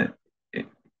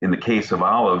the case of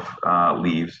olive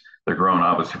leaves, they're grown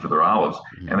obviously for their olives,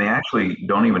 Mhm. and they actually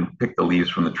don't even pick the leaves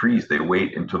from the trees. They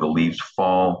wait until the leaves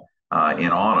fall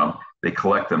in autumn. They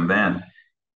collect them then.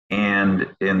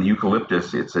 And in the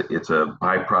eucalyptus, it's a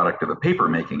byproduct of the paper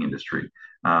making industry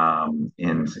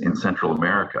in Central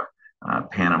America,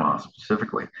 Panama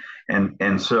specifically.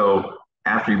 And so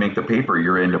after you make the paper,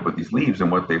 you end up with these leaves.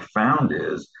 And what they found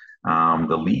is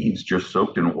the leaves just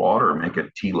soaked in water make a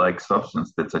tea-like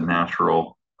substance that's a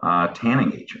natural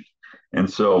tanning agent. And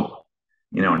so,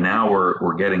 now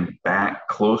we're getting back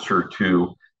closer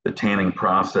to the tanning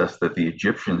process that the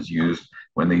Egyptians used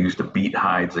when they used to beat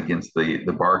hides against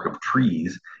the bark of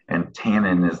trees, and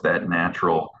tannin is that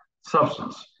natural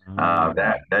substance.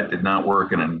 That did not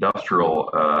work in an industrial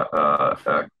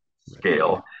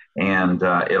scale, and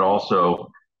it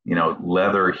also,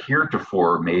 leather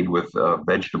heretofore made with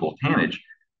vegetable tannage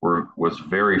was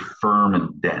very firm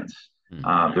and dense.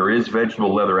 There is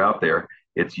vegetable leather out there.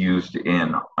 It's used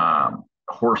in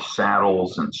horse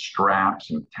saddles and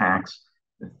straps and tacks.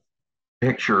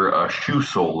 Picture a shoe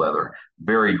sole leather,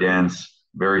 very dense,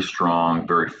 very strong,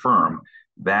 very firm.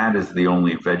 That is the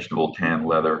only vegetable tan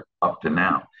leather up to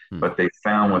now. But they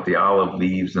found with the olive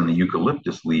leaves and the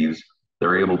eucalyptus leaves,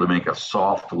 they're able to make a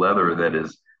soft leather that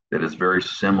is very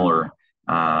similar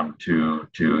to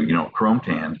chrome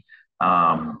tanned,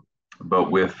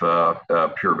 but with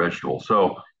pure vegetable.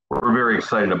 So we're very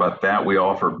excited about that. We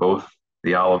offer both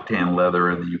the olive tan leather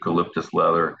and the eucalyptus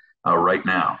leather right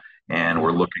now, and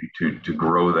we're looking to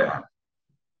grow that.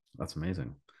 That's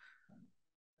amazing.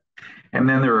 And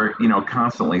then there are,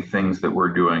 constantly things that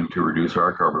we're doing to reduce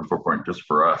our carbon footprint just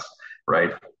for us,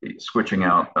 right? Switching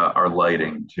out our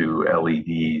lighting to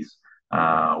LEDs.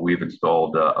 We've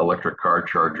installed electric car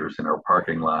chargers in our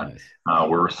parking lot. Nice.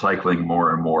 We're recycling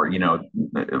more and more,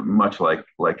 much like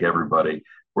everybody.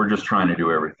 We're just trying to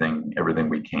do everything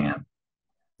we can.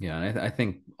 Yeah, and I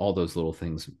think all those little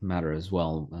things matter as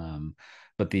well.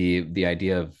 But the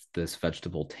idea of this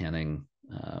vegetable tanning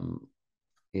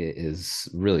is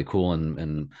really cool.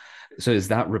 And so is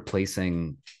that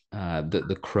replacing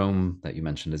the chrome that you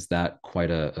mentioned? Is that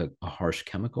quite a harsh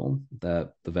chemical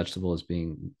that the vegetables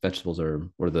are,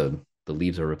 or the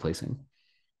leaves are replacing?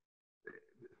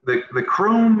 The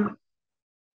chrome,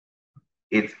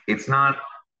 it's not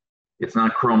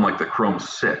chrome like the chrome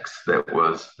 6 that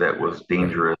was Right.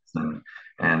 dangerous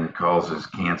and causes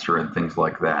cancer and things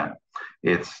like that.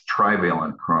 It's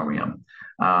trivalent chromium.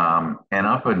 And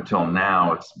up until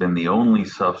now, it's been the only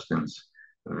substance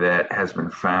that has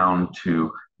been found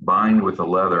to bind with the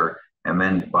leather and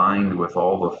then bind with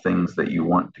all the things that you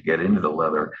want to get into the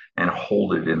leather and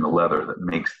hold it in the leather, that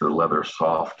makes the leather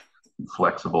soft and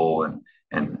flexible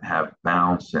and have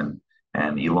bounce and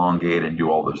elongate and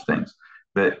do all those things.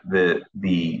 But it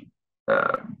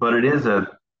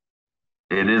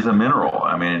is a mineral.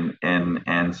 I mean,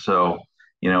 and so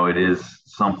it is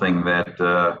something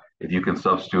that if you can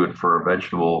substitute it for a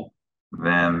vegetable,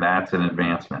 then that's an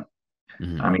advancement. I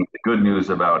Hmm. mean, the good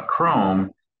news about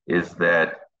chrome is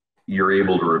that you're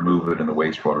able to remove it in the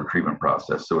wastewater treatment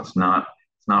process, so it's not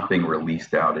being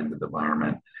released out into the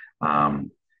environment, and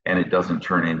it doesn't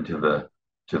turn into the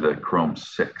chrome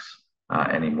 6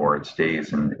 anymore. It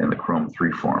stays in the chrome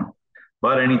 3 form.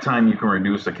 But anytime you can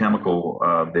reduce a chemical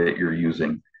that you're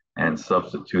using and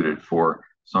substitute it for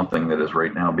something that is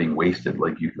right now being wasted,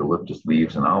 like eucalyptus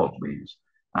leaves and olive leaves,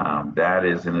 that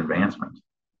is an advancement.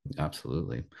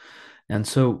 Absolutely. And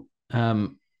so,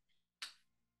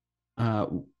 uh,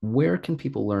 where can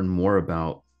people learn more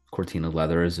about Cortina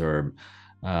Leathers, or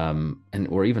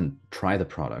even try the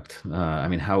product? I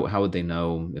mean, how would they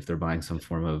know if they're buying some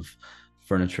form of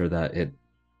furniture that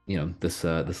this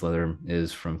leather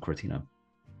is from Cortina?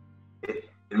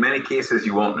 In many cases,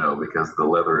 you won't know because the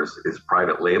leather is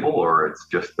private label, or it's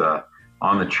just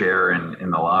on the chair in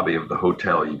the lobby of the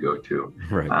hotel you go to.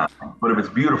 Right. But if it's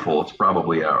beautiful, it's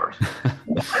probably ours.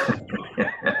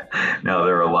 No,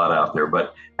 there are a lot out there,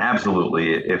 but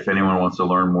absolutely, if anyone wants to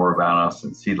learn more about us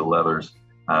and see the leathers,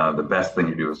 the best thing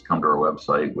to do is come to our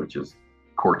website, which is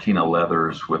Cortina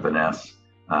Leathers with an S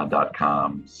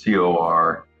 .com,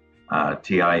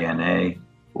 Cortina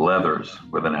leathers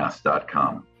with an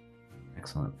S.com.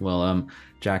 Excellent. Well,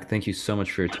 Jack, thank you so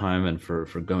much for your time and for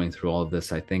going through all of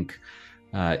this. I think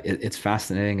it's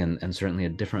fascinating and certainly a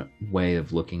different way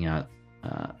of looking at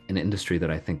an industry that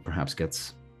I think perhaps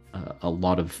gets a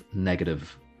lot of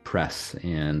negative press,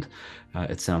 and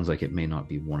it sounds like it may not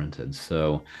be warranted.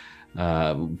 So,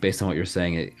 based on what you're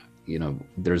saying,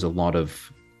 there's a lot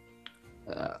of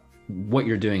what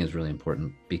you're doing is really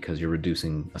important because you're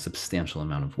reducing a substantial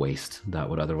amount of waste that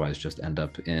would otherwise just end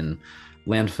up in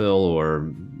landfill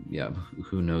or yeah,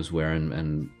 who knows where.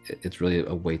 And it's really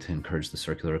a way to encourage the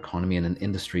circular economy in an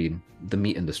industry, the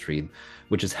meat industry,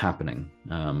 which is happening.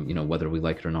 Whether we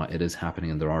like it or not, it is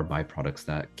happening, and there are byproducts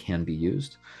that can be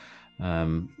used.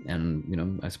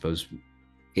 And I suppose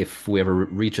if we ever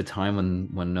reach a time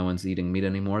when no one's eating meat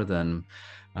anymore, then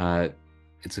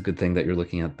it's a good thing that you're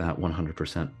looking at that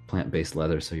 100% plant-based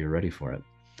leather, so you're ready for it.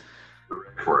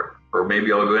 For it. Or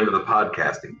maybe I'll go into the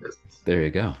podcasting business. There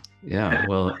you go. Yeah.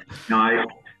 Well, No,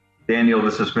 Daniel,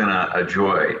 this has been a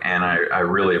joy, and I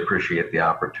really appreciate the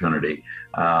opportunity.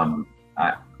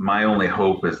 My only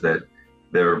hope is that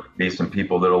there be some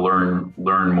people that'll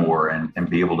learn more and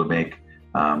be able to make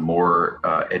more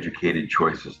educated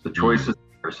choices. The choices,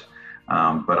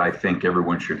 but I think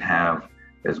everyone should have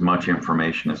as much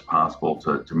information as possible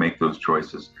to make those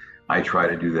choices. I try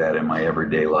to do that in my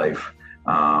everyday life,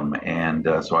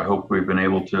 so I hope we've been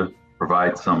able to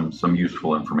provide some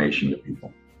useful information to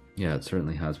people. Yeah, it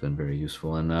certainly has been very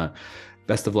useful, and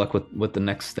best of luck with the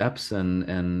next steps.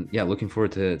 And yeah, looking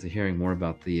forward to hearing more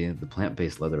about the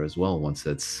plant-based leather as well once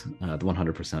it's the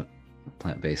 100%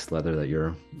 plant-based leather that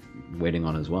you're waiting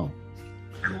on as well.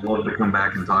 I'd love to come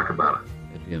back and talk about it.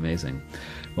 It'd be amazing.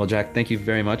 Well, Jack, thank you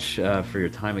very much for your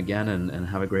time again, and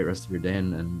have a great rest of your day,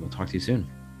 and we'll talk to you soon.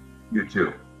 You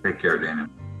too. Take care, Daniel.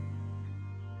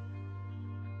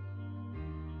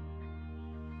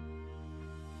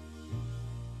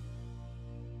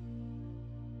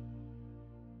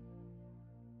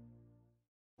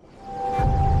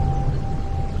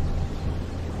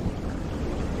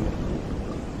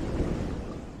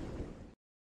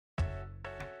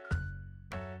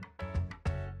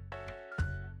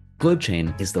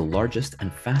 GlobeChain is the largest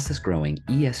and fastest growing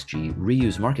ESG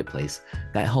reuse marketplace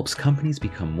that helps companies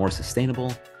become more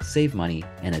sustainable, save money,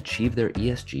 and achieve their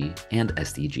ESG and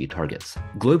SDG targets.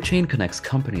 GlobeChain connects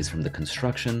companies from the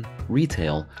construction,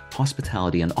 retail,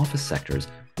 hospitality, and office sectors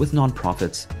with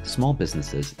nonprofits, small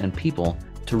businesses, and people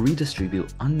to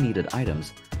redistribute unneeded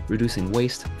items, reducing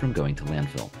waste from going to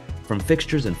landfill. From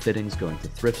fixtures and fittings going to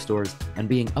thrift stores and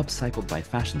being upcycled by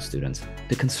fashion students,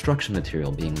 to construction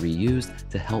material being reused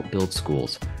to help build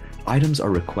schools, items are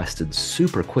requested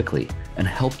super quickly and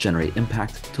help generate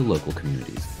impact to local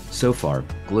communities. So far,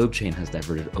 GlobeChain has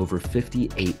diverted over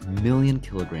 58 million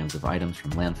kilograms of items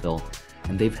from landfill,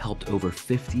 and they've helped over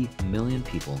 50 million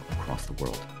people across the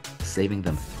world, saving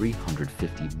them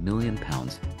 350 million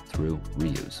pounds through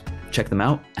reuse. Check them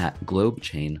out at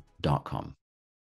globechain.com.